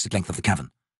travelled the opposite length of the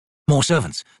cavern. More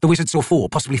servants. The wizard saw 4,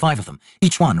 possibly 5 of them,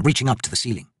 each one reaching up to the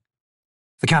ceiling.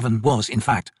 The cavern was, in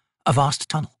fact, a vast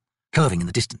tunnel, curving in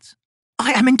the distance.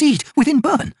 I am indeed within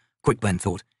Burn, Quickben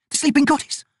thought. The sleeping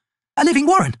goddess. A living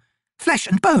warren. Flesh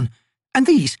and bone. And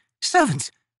these,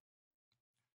 servants.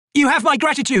 You have my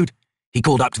gratitude, he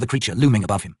called up to the creature looming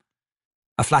above him.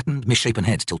 A flattened, misshapen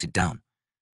head tilted down.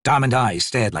 Diamond eyes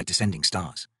stared like descending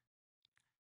stars.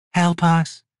 Help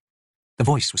us. The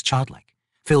voice was childlike,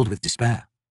 filled with despair.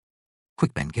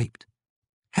 Quickben gaped.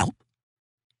 Help?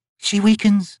 She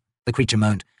weakens, the creature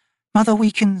moaned. Mother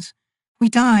weakens. We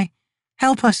die.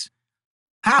 Help us.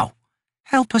 How?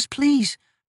 Help us, please.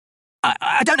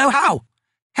 I don't know how.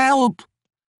 Help.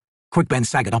 Quickben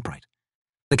staggered upright.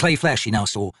 The clay flesh he now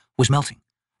saw was melting,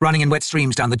 running in wet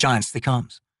streams down the giant's thick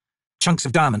arms. Chunks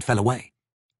of diamond fell away.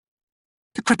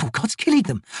 The crippled god's killing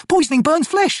them, poisoning Burn's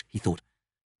flesh, he thought.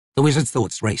 The wizard's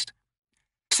thoughts raced.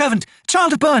 Servant,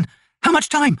 child of Burn, how much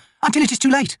time, until it is too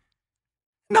late?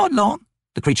 Not long,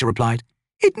 the creature replied.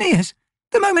 It nears.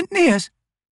 The moment nears.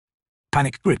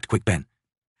 Panic gripped Quickben.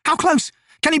 How close?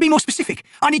 Can you be more specific?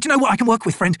 I need to know what I can work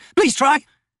with, friend. Please try.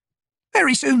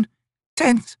 Very soon.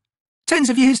 Tens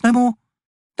of years, no more.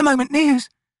 The moment nears.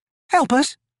 Help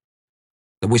us.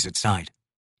 The wizard sighed.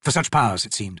 For such powers,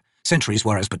 it seemed, centuries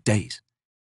were as but days.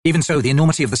 Even so, the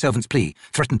enormity of the servant's plea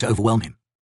threatened to overwhelm him,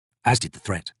 as did the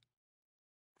threat.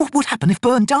 What would happen if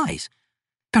Burn dies?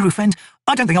 Peru, friend,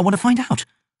 I don't think I want to find out.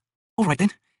 All right,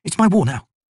 then. It's my war now.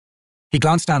 He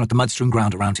glanced down at the mud-strewn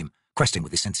ground around him, questing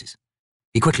with his senses.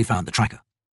 He quickly found the tracker.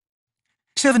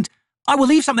 Servant, I will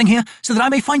leave something here so that I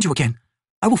may find you again.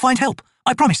 I will find help,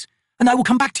 I promise, and I will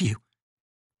come back to you.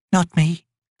 Not me,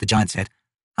 the giant said.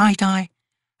 I die.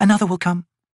 Another will come.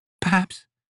 Perhaps.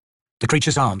 The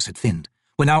creature's arms had thinned,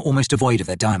 were now almost devoid of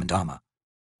their diamond armor.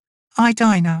 I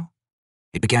die now.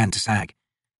 It began to sag.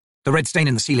 The red stain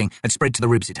in the ceiling had spread to the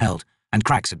ribs it held, and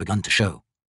cracks had begun to show.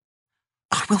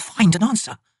 I will find an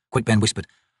answer, Quickben whispered.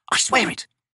 I swear it.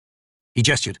 He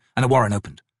gestured, and a warren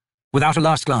opened. Without a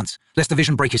last glance, lest the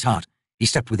vision break his heart, he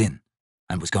stepped within,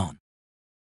 and was gone.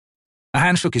 A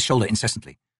hand shook his shoulder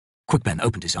incessantly. Quickben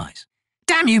opened his eyes.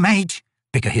 Damn you, mage,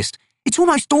 Picker hissed. It's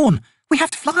almost dawn. We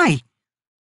have to fly.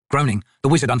 Groaning, the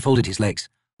wizard unfolded his legs,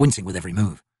 wincing with every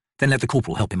move, then let the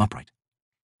corporal help him upright.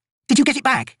 Did you get it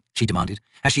back? She demanded,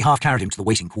 as she half-carried him to the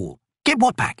waiting quall. Get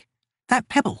what back? That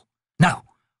pebble. No.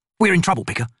 We're in trouble,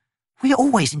 Picker. We're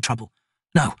always in trouble.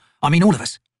 No, I mean all of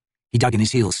us. He dug in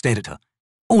his heels, stared at her.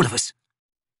 All of us.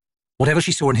 Whatever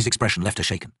she saw in his expression left her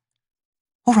shaken.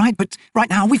 All right, but right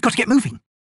now we've got to get moving.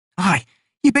 Aye,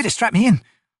 you better strap me in.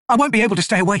 I won't be able to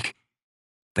stay awake.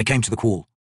 They came to the quall.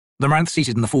 The Maranth,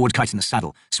 seated in the forward chitinous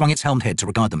saddle, swung its helmed head to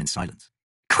regard them in silence.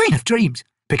 Queen of dreams,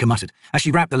 Picker muttered, as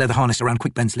she wrapped the leather harness around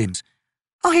Quickben's limbs.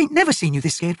 I ain't never seen you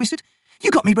this scared, wizard.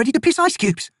 You got me ready to piss ice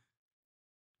cubes.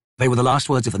 They were the last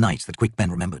words of the night that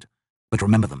Quickben remembered, but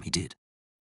remember them he did.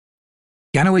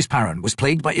 Ganaway's Paran was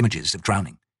plagued by images of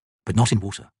drowning, but not in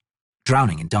water.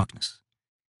 Drowning in darkness.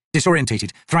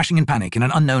 Disorientated, thrashing in panic in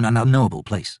an unknown and unknowable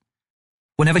place.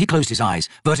 Whenever he closed his eyes,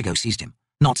 vertigo seized him,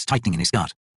 knots tightening in his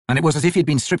gut, and it was as if he had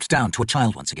been stripped down to a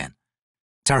child once again.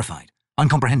 Terrified,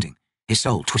 uncomprehending, his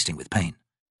soul twisting with pain.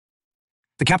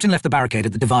 The captain left the barricade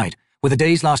at the divide, where the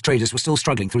day's last traders were still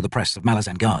struggling through the press of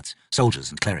Malazan guards, soldiers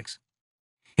and clerics.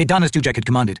 He'd done as Dujek had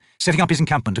commanded, setting up his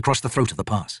encampment across the throat of the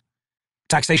pass.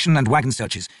 Taxation and wagon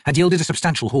searches had yielded a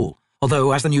substantial haul,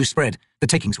 although, as the news spread, the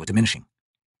takings were diminishing.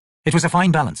 It was a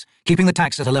fine balance, keeping the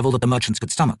tax at a level that the merchants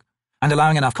could stomach, and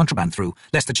allowing enough contraband through,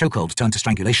 lest the chokehold turned to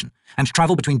strangulation, and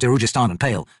travel between Darujistan and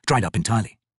Pale dried up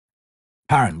entirely.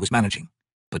 Paran was managing,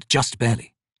 but just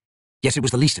barely. Yet it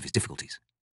was the least of his difficulties.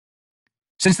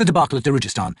 Since the debacle at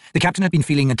Darujistan, the captain had been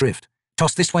feeling adrift,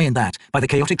 tossed this way and that by the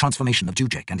chaotic transformation of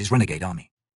Dujek and his renegade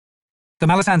army. The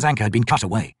Malasan's anchor had been cut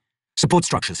away. Support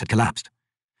structures had collapsed.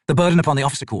 The burden upon the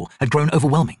officer corps had grown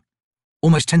overwhelming.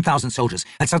 Almost 10,000 soldiers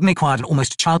had suddenly acquired an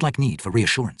almost childlike need for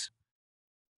reassurance.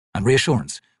 And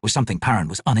reassurance was something Paran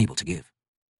was unable to give.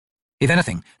 If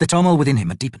anything, the turmoil within him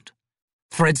had deepened.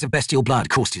 Threads of bestial blood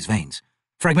coursed his veins.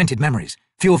 Fragmented memories,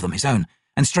 few of them his own,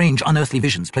 and strange, unearthly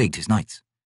visions plagued his nights.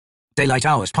 Daylight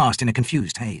hours passed in a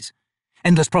confused haze.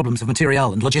 Endless problems of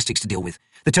materiel and logistics to deal with,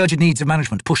 the turgid needs of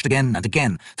management pushed again and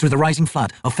again through the rising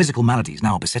flood of physical maladies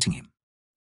now besetting him.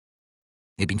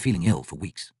 He had been feeling ill for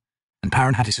weeks, and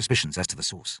Paran had his suspicions as to the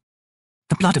source.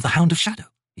 The blood of the Hound of Shadow,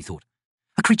 he thought.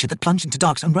 A creature that plunged into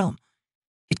Dark's own realm.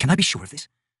 Yet can I be sure of this?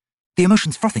 The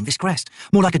emotions frothing this crest,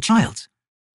 more like a child's.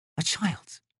 A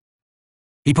child's.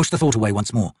 He pushed the thought away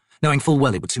once more, knowing full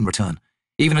well it would soon return,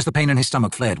 even as the pain in his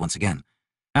stomach flared once again,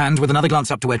 and, with another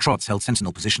glance up to where Trots held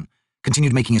sentinel position,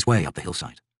 continued making his way up the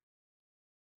hillside.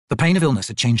 The pain of illness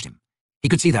had changed him. He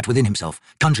could see that within himself,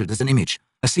 conjured as an image,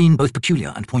 a scene both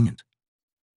peculiar and poignant.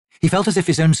 He felt as if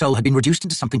his own soul had been reduced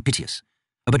into something piteous,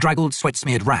 a bedraggled,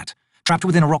 sweat-smeared rat, trapped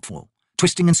within a rockfall,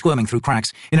 twisting and squirming through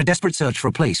cracks in a desperate search for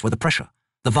a place where the pressure,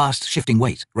 the vast, shifting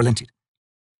weight, relented.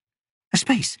 A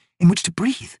space in which to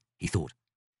breathe, he thought.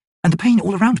 And the pain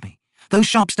all around me, those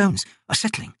sharp stones, are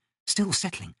settling, still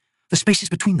settling, the spaces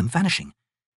between them vanishing,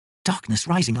 darkness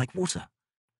rising like water.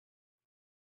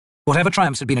 Whatever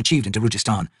triumphs had been achieved in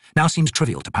Darujistan now seemed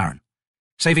trivial to Paran.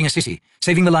 Saving a city,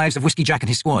 saving the lives of Whiskey Jack and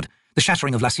his squad, the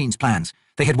shattering of Lassine's plans,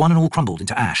 they had one and all crumbled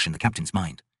into ash in the captain's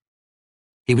mind.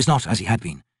 He was not as he had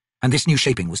been, and this new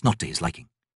shaping was not to his liking.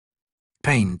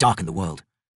 Pain darkened the world.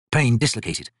 Pain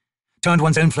dislocated, turned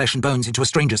one's own flesh and bones into a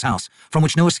stranger's house from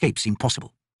which no escape seemed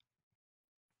possible.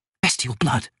 Bestial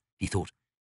blood, he thought.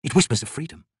 It whispers of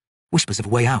freedom, whispers of a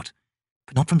way out,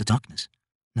 but not from the darkness.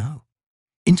 No.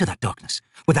 Into that darkness,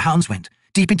 where the hounds went,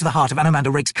 deep into the heart of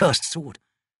Anomander Rake's cursed sword,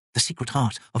 the secret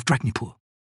heart of Dragnipur.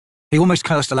 He almost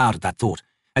cursed aloud at that thought,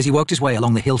 as he worked his way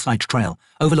along the hillside trail,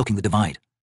 overlooking the divide.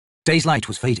 Day's light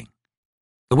was fading.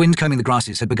 The wind combing the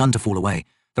grasses had begun to fall away,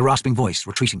 the rasping voice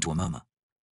retreating to a murmur.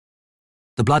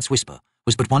 The blood's whisper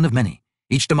was but one of many,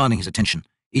 each demanding his attention,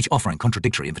 each offering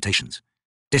contradictory invitations,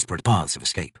 desperate paths of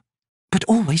escape. But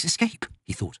always escape,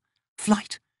 he thought.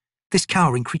 Flight. This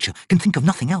cowering creature can think of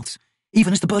nothing else,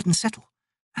 even as the burdens settle,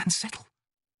 and settle.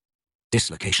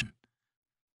 Dislocation.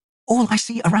 All I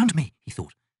see around me, he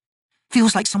thought,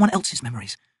 feels like someone else's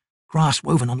memories. Grass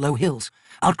woven on low hills,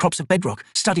 outcrops of bedrock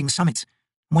studding summits.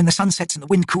 And when the sun sets and the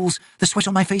wind cools, the sweat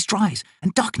on my face dries,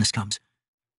 and darkness comes.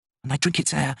 And I drink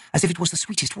its air as if it was the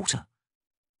sweetest water.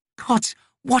 Gods,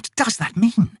 what does that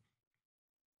mean?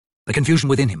 The confusion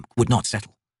within him would not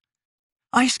settle.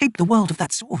 I escaped the world of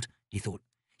that sword, he thought,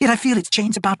 yet I feel its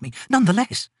chains about me,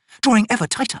 nonetheless, drawing ever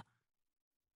tighter.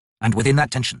 And within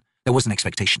that tension, there was an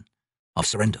expectation of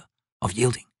surrender, of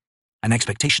yielding, an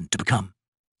expectation to become.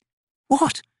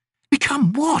 What?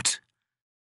 Become what?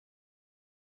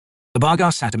 The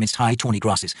Bargar sat amidst high, tawny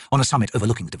grasses on a summit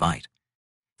overlooking the divide.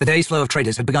 The day's flow of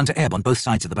traders had begun to ebb on both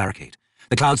sides of the barricade,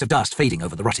 the clouds of dust fading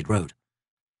over the rutted road.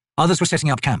 Others were setting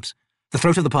up camps. The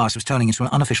throat of the pass was turning into an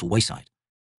unofficial wayside.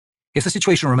 If the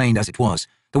situation remained as it was,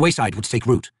 the wayside would take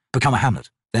root, become a hamlet,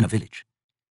 then a village.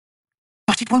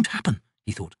 But it won't happen,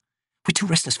 he thought. We're too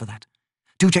restless for that.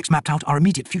 Dujek's mapped out our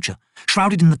immediate future,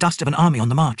 shrouded in the dust of an army on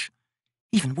the march.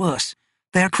 Even worse,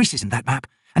 there are creases in that map,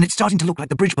 and it's starting to look like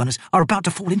the bridge burners are about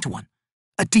to fall into one.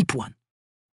 A deep one.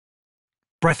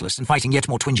 Breathless and fighting yet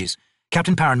more twinges,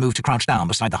 Captain Paran moved to crouch down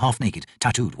beside the half-naked,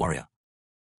 tattooed warrior.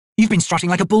 You've been strutting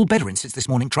like a bull Bedouin since this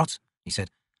morning, Trots, he said.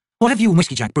 What have you and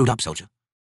Whiskey Jack brewed up, soldier?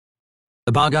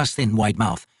 The Bargar's thin, wide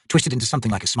mouth twisted into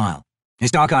something like a smile,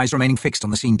 his dark eyes remaining fixed on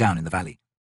the scene down in the valley.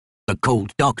 The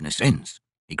cold darkness ends,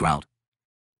 he growled.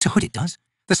 To hood it does.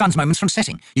 The sun's moments from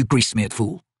setting, you grease-smeared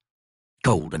fool.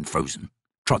 Cold and frozen,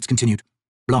 Trots continued,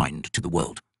 blind to the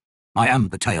world. I am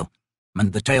the tale,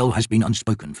 and the tale has been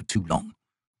unspoken for too long,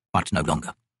 but no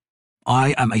longer.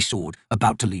 I am a sword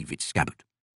about to leave its scabbard.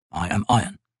 I am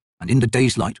iron, and in the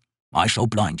day's light I shall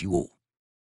blind you all.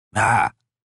 Ah!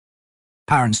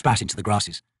 Paran spat into the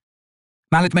grasses.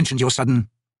 Mallet mentioned your sudden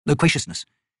loquaciousness.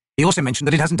 He also mentioned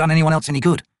that it hasn't done anyone else any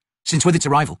good, since with its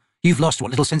arrival, you've lost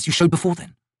what little sense you showed before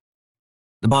then.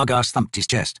 The Barghast thumped his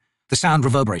chest, the sound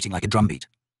reverberating like a drumbeat.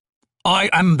 I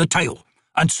am the tale,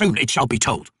 and soon it shall be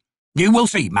told. You will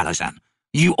see, Malazan.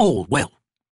 You all will.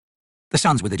 The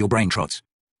sun's withered your brain, Trots.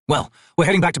 Well, we're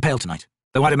heading back to Pale tonight,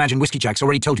 though I'd imagine Whiskey Jack's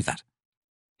already told you that.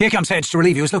 Here comes Hedge to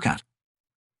relieve you as lookout.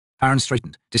 Perrin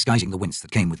straightened, disguising the wince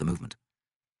that came with the movement.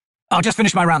 I'll just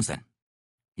finish my rounds then.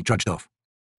 He trudged off.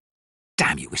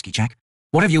 Damn you, Whiskey Jack.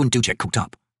 What have you and Dujek cooked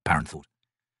up? Perrin thought.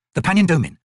 The Panyan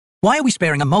Domin. Why are we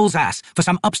sparing a mole's ass for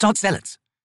some upstart zealots?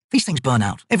 These things burn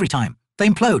out, every time. They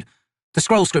implode. The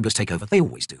scroll scribblers take over, they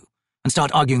always do, and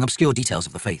start arguing obscure details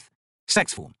of the faith.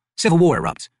 Sects form, civil war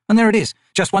erupts, and there it is,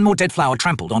 just one more dead flower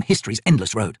trampled on history's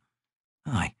endless road.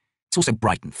 Aye, it's also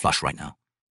bright and flush right now.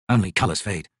 Only colours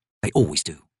fade. They always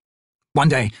do. One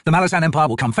day, the Malazan Empire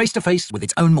will come face to face with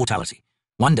its own mortality.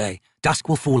 One day, dusk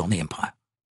will fall on the Empire.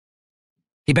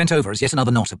 He bent over as yet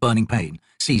another knot of burning pain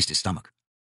seized his stomach.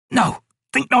 No,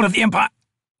 think not of the Empire.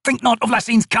 Think not of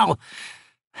Lassine's Cull.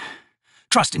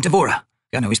 Trust in Tavora.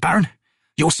 Miss Perrin.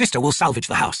 Your sister will salvage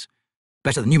the house.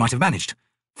 Better than you might have managed.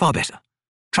 Far better.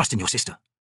 Trust in your sister.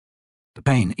 The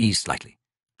pain eased slightly.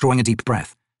 Drawing a deep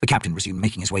breath, the captain resumed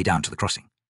making his way down to the crossing.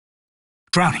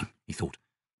 Drowning, he thought.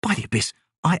 By the abyss,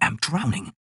 I am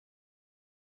drowning.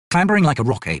 Clambering like a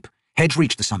rock ape, Hedge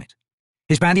reached the summit.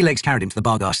 His bandy legs carried him to the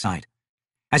Barghast side.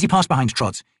 As he passed behind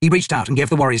Trots, he reached out and gave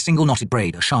the warrior's single knotted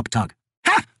braid a sharp tug.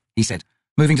 Ha! He said,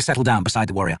 moving to settle down beside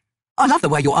the warrior. I love the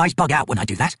way your eyes bug out when I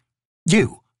do that.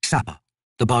 You, Sapper,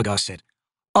 the Barghast said,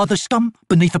 are the scum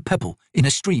beneath a pebble in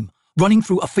a stream running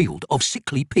through a field of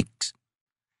sickly pigs.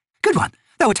 Good one,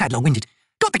 though a tad long-winded.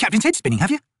 Got the captain's head spinning,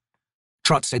 have you?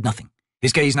 Trots said nothing,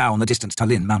 his gaze now on the distant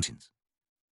Tallinn mountains.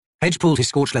 Hedge pulled his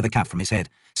scorched leather cap from his head,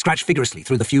 scratched vigorously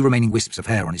through the few remaining wisps of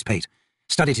hair on his pate,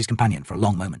 studied his companion for a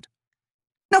long moment.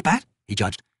 Not bad, he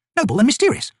judged. Noble and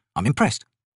mysterious. I'm impressed.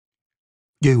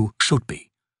 You should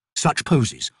be. Such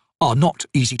poses are not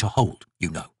easy to hold, you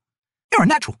know. You're a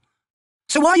natural.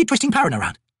 So why are you twisting Perrin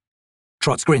around?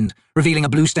 Trots grinned, revealing a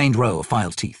blue-stained row of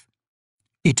filed teeth.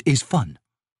 It is fun.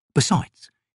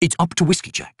 Besides, it's up to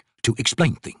Whiskey Jack to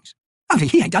explain things. Only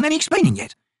he ain't done any explaining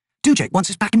yet. Dujek wants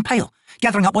us back in Pale,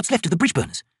 gathering up what's left of the bridge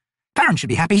burners. Perrin should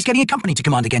be happy he's getting a company to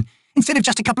command again, instead of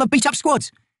just a couple of beat-up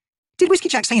squads. Did Whiskey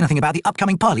Jack say anything about the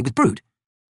upcoming parley with Brood?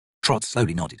 Trots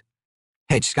slowly nodded.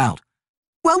 Hedge scowled.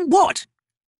 Well, what?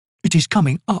 It is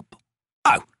coming up.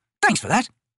 Oh, thanks for that.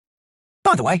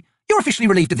 By the way, you're officially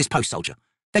relieved of this post, soldier.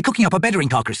 They're cooking up a bedding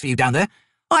carcass for you down there.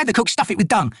 I had the cook stuff it with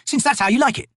dung, since that's how you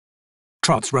like it.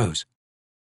 Trots rose.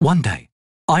 One day,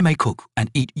 I may cook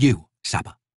and eat you,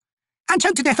 Sapper. And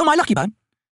choke to death on my lucky bone?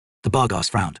 The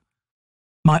Barghast frowned.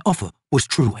 My offer was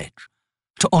true, Hedge.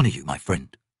 To honour you, my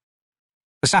friend.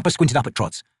 The Sapper squinted up at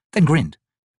Trots, then grinned.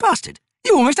 Bastard,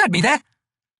 you almost had me there.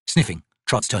 Sniffing,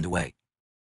 Trots turned away.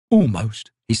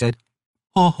 Almost, he said.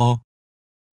 Ha ha.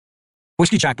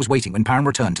 Whiskey Jack was waiting when Perrin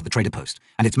returned to the trader post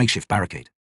and its makeshift barricade.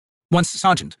 Once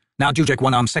Sergeant, now Dujek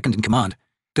one-armed second in command,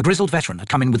 the grizzled veteran had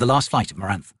come in with the last flight of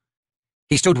Moranth.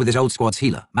 He stood with his old squad's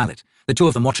healer, Mallet, the two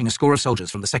of them watching a score of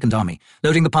soldiers from the Second Army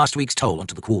loading the past week's toll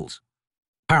onto the quals.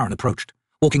 Perrin approached,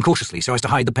 walking cautiously so as to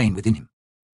hide the pain within him.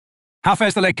 How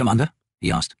fares the leg, Commander?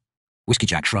 He asked. Whiskey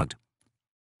Jack shrugged.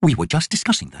 We were just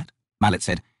discussing that, Mallet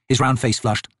said, his round face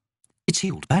flushed. It's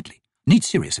healed badly. Needs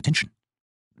serious attention.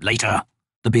 Later,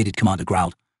 the bearded commander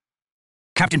growled.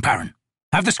 Captain Perrin,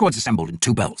 have the squads assembled in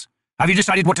 2 bells. Have you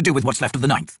decided what to do with what's left of the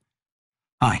 9th?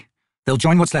 Aye. They'll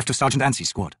join what's left of Sergeant Ansie's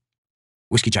squad.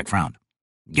 Whiskey Jack frowned.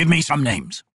 Give me some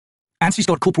names. Ansie's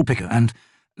got Corporal Picker and,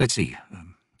 let's see,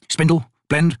 Spindle,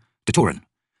 Blend, Detorin.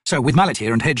 So with Mallet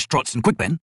here and Hedge, Trots and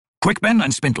Quickben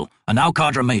and Spindle are now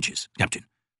cadre mages, Captain.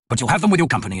 But you'll have them with your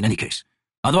company in any case.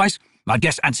 Otherwise, I'd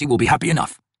guess Ansie will be happy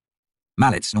enough.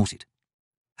 Mallet snorted.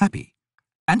 Happy?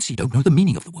 Ansie don't know the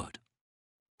meaning of the word.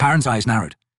 Perrin's eyes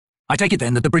narrowed. I take it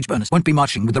then that the bridge burners won't be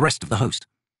marching with the rest of the host.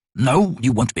 No,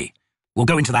 you won't be. We'll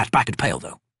go into that back at Pale,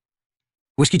 though.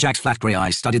 Whiskey Jack's flat grey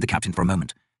eyes studied the captain for a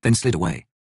moment, then slid away.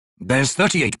 There's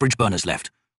 38 bridge burners left.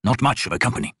 Not much of a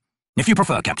company. If you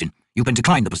prefer, Captain, you can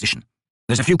decline the position.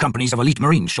 There's a few companies of elite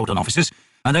Marines short on officers,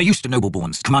 and they're used to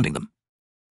noble-borns commanding them.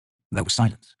 There was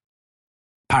silence.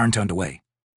 Perrin turned away.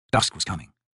 Dusk was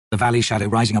coming, the valley shadow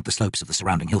rising up the slopes of the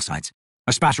surrounding hillsides,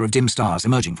 a spatter of dim stars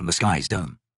emerging from the sky's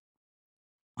dome.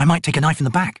 I might take a knife in the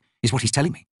back, is what he's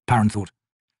telling me, Perrin thought.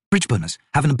 Bridge burners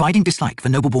have an abiding dislike for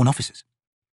noble-born officers.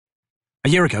 A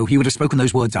year ago, he would have spoken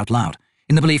those words out loud,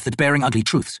 in the belief that bearing ugly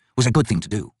truths was a good thing to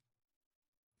do.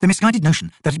 The misguided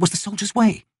notion that it was the soldier's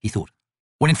way, he thought,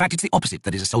 when in fact it's the opposite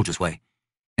that is a soldier's way.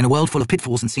 In a world full of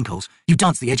pitfalls and sinkholes, you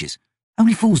dance the edges.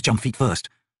 Only fools jump feet first,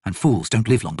 and fools don't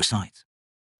live long besides.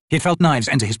 He had felt knives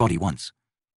enter his body once,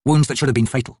 wounds that should have been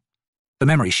fatal. The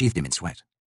memory sheathed him in sweat.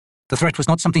 The threat was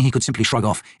not something he could simply shrug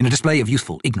off in a display of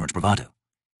youthful, ignorant bravado.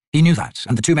 He knew that,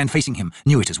 and the two men facing him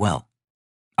knew it as well.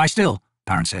 I still,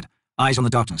 Parent said, eyes on the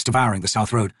darkness devouring the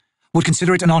South Road, would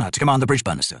consider it an honor to command the bridge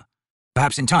burners, sir.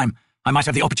 Perhaps in time, I might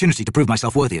have the opportunity to prove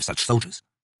myself worthy of such soldiers.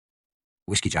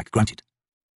 Whiskey Jack grunted.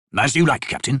 As you like,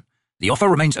 Captain. The offer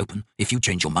remains open if you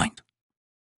change your mind.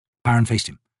 Parent faced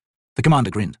him. The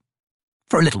commander grinned.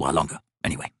 For a little while longer,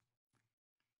 anyway.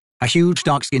 A huge,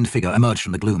 dark-skinned figure emerged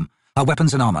from the gloom, her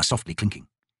weapons and armor softly clinking.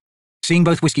 Seeing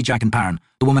both Whiskey Jack and Parent,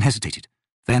 the woman hesitated.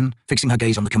 Then, fixing her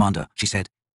gaze on the commander, she said,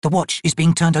 The watch is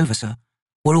being turned over, sir.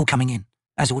 We're all coming in,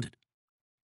 as ordered.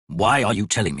 Why are you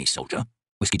telling me, soldier?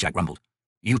 Whiskey Jack rumbled.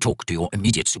 You talk to your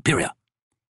immediate superior.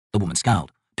 The woman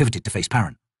scowled, pivoted to face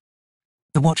Parent.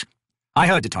 The watch? I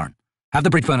heard it, Tarn. Have the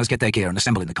bridge burners get their gear and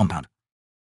assemble in the compound.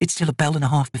 It's still a bell and a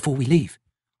half before we leave.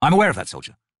 I'm aware of that,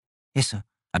 soldier. Yes, sir.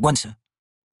 At once, sir.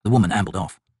 The woman ambled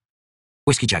off.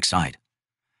 Whiskey Jack sighed.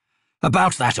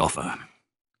 About that offer.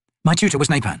 My tutor was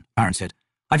Napan, Parent said.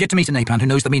 I've yet to meet a Napan who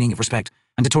knows the meaning of respect,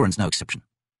 and Datoran's no exception.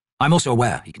 I'm also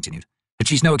aware, he continued, that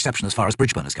she's no exception as far as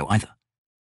bridge burners go either.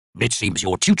 It seems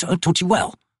your tutor taught you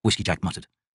well, Whiskey Jack muttered.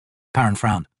 Parent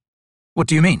frowned. What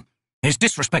do you mean? His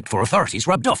disrespect for authorities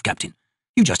rubbed off, Captain.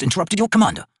 You just interrupted your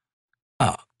commander.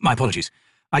 My apologies.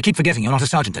 I keep forgetting you're not a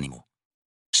sergeant anymore.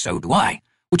 So do I,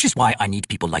 which is why I need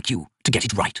people like you to get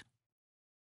it right.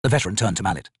 The veteran turned to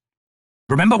Mallet.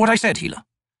 Remember what I said, Healer?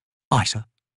 Aye, sir.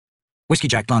 Whiskey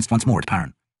Jack glanced once more at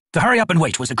Parent. To hurry up and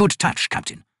wait was a good touch,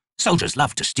 Captain. Soldiers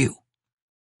love to stew.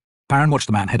 Parent watched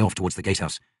the man head off towards the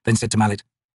gatehouse, then said to Mallet,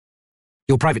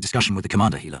 Your private discussion with the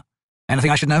commander, Healer.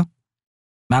 Anything I should know?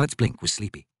 Mallet's blink was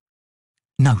sleepy.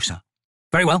 No, sir.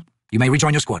 Very well. You may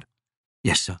rejoin your squad.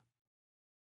 Yes, sir.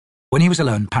 When he was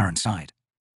alone, Parent sighed.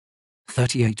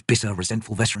 38 bitter,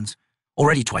 resentful veterans,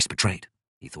 already twice betrayed,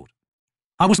 he thought.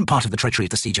 I wasn't part of the treachery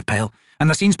at the Siege of Pale, and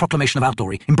Nasseen's proclamation of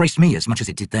outlawry embraced me as much as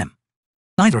it did them.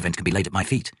 Neither event can be laid at my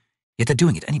feet, yet they're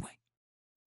doing it anyway.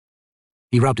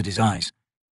 He rubbed at his eyes.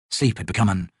 Sleep had become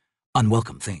an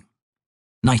unwelcome thing.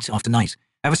 Night after night,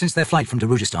 ever since their flight from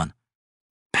Darujistan.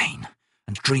 Pain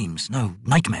and dreams, no,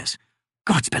 nightmares.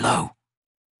 Gods below.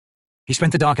 He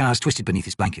spent the dark hours twisted beneath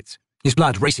his blankets, his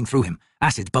blood racing through him,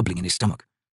 acid bubbling in his stomach.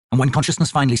 And when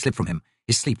consciousness finally slipped from him,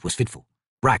 his sleep was fitful,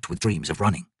 racked with dreams of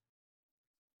running.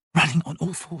 Running on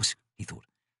all fours, he thought,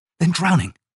 then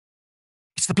drowning.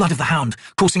 It's the blood of the hound,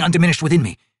 coursing undiminished within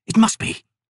me. It must be.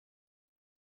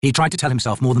 He tried to tell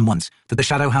himself more than once that the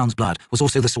shadow hound's blood was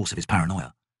also the source of his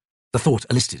paranoia. The thought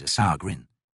elicited a sour grin.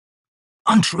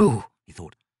 Untrue, he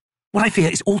thought. What I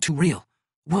fear is all too real.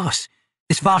 Worse,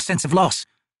 this vast sense of loss,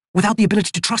 without the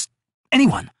ability to trust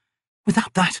anyone.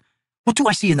 Without that, what do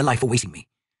I see in the life awaiting me?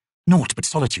 Naught but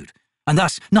solitude, and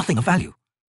thus nothing of value.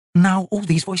 Now all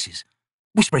these voices,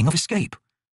 whispering of escape.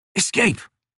 Escape!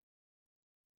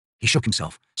 He shook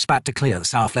himself, spat to clear the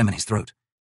sour phlegm in his throat.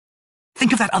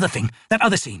 Think of that other thing, that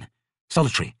other scene.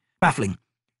 Solitary, baffling.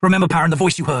 Remember, Parent, the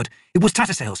voice you heard. It was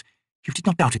Tattersall's. You did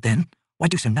not doubt it then. Why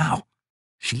do so now?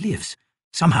 She lives.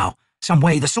 Somehow, some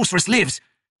way, the sorceress lives.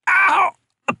 Ow!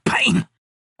 The pain!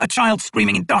 A child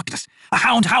screaming in darkness. A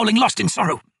hound howling lost in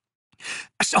sorrow.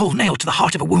 A soul nailed to the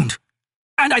heart of a wound.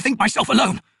 And I think myself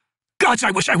alone. Gods,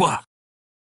 I wish I were.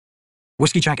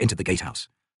 Whiskey Jack entered the gatehouse,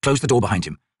 closed the door behind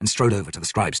him, and strode over to the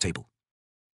scribe's table.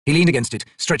 He leaned against it,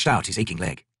 stretched out his aching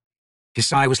leg. His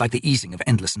sigh was like the easing of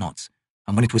endless knots,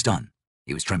 and when it was done,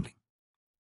 he was trembling.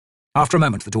 After a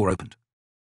moment, the door opened.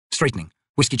 Straightening,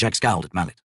 Whiskey Jack scowled at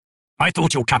Mallet. I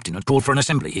thought your captain had called for an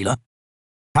assembly, Healer.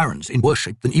 Parent's in worse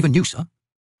shape than even you, sir.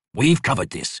 We've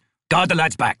covered this. Guard the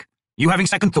lad's back. You having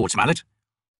second thoughts, Mallet?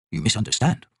 You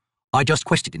misunderstand. I just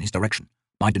quested in his direction.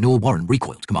 My Denor Warren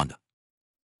recoiled, Commander.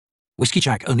 Whiskey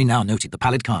Jack only now noted the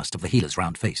pallid cast of the healer's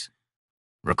round face.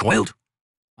 Recoiled?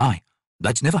 Aye,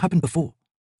 that's never happened before.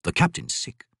 The captain's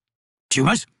sick.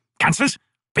 Tumours? Cancers?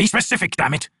 Be specific,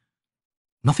 damn it!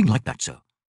 Nothing like that, sir.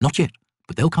 Not yet,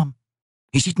 but they'll come.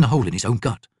 He's eaten a hole in his own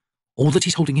gut. All that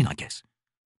he's holding in, I guess.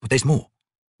 But there's more.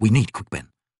 We need Quick Ben.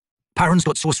 Parent's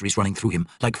got sorceries running through him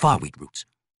like fireweed roots.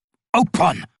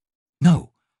 Open!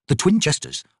 No, the twin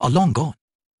jesters are long gone.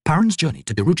 Parent's journey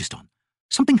to Darujistan.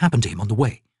 Something happened to him on the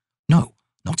way. No,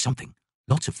 not something.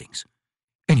 Lots of things.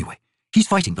 Anyway, he's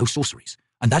fighting those sorceries,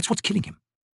 and that's what's killing him.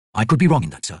 I could be wrong in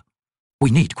that, sir.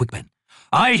 We need Quick Ben.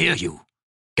 I hear you.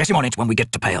 Get him on it when we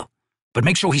get to Pale. But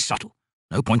make sure he's subtle.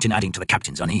 No point in adding to the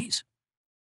captain's unease.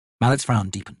 Mallet's frown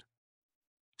deepened.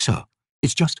 Sir,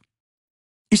 it's just...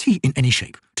 Is he in any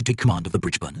shape to take command of the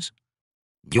bridge burners?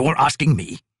 You're asking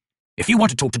me? If you want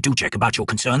to talk to Ducek about your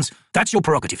concerns, that's your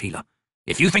prerogative, Healer.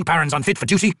 If you think Parent's unfit for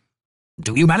duty,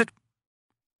 do you, Mallet?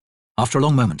 After a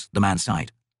long moment, the man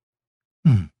sighed.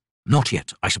 Not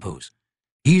yet, I suppose.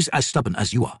 He's as stubborn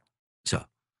as you are, sir.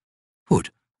 Hood,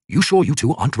 you sure you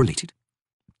two aren't related?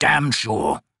 Damn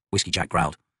sure, Whiskey Jack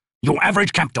growled. Your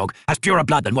average camp dog has purer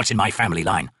blood than what's in my family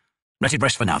line. Let it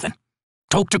rest for now, then.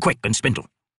 Talk to Quick and Spindle.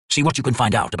 See what you can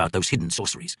find out about those hidden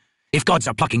sorceries. If gods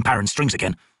are plucking Parron's strings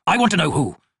again, I want to know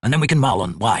who, and then we can mull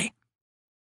on why.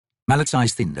 Mallet's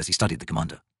eyes thinned as he studied the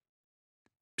commander.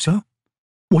 Sir,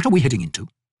 what are we heading into?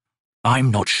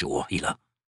 I'm not sure, Healer,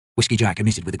 Whiskey Jack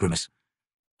admitted with a grimace.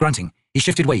 Grunting, he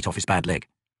shifted weight off his bad leg.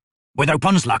 With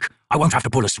Opun's luck, I won't have to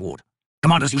pull a sword.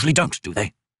 Commanders usually don't, do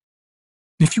they?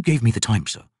 If you gave me the time,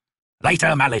 sir.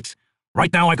 Later, Mallet.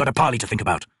 Right now I got a parley to think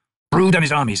about. Brood and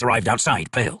his armies arrived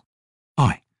outside, Pale.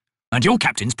 Aye. And your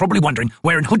captain's probably wondering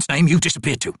where in Hood's name you've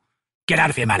disappeared to. Get out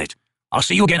of here, Mallet. I'll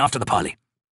see you again after the parley.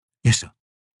 Yes, sir.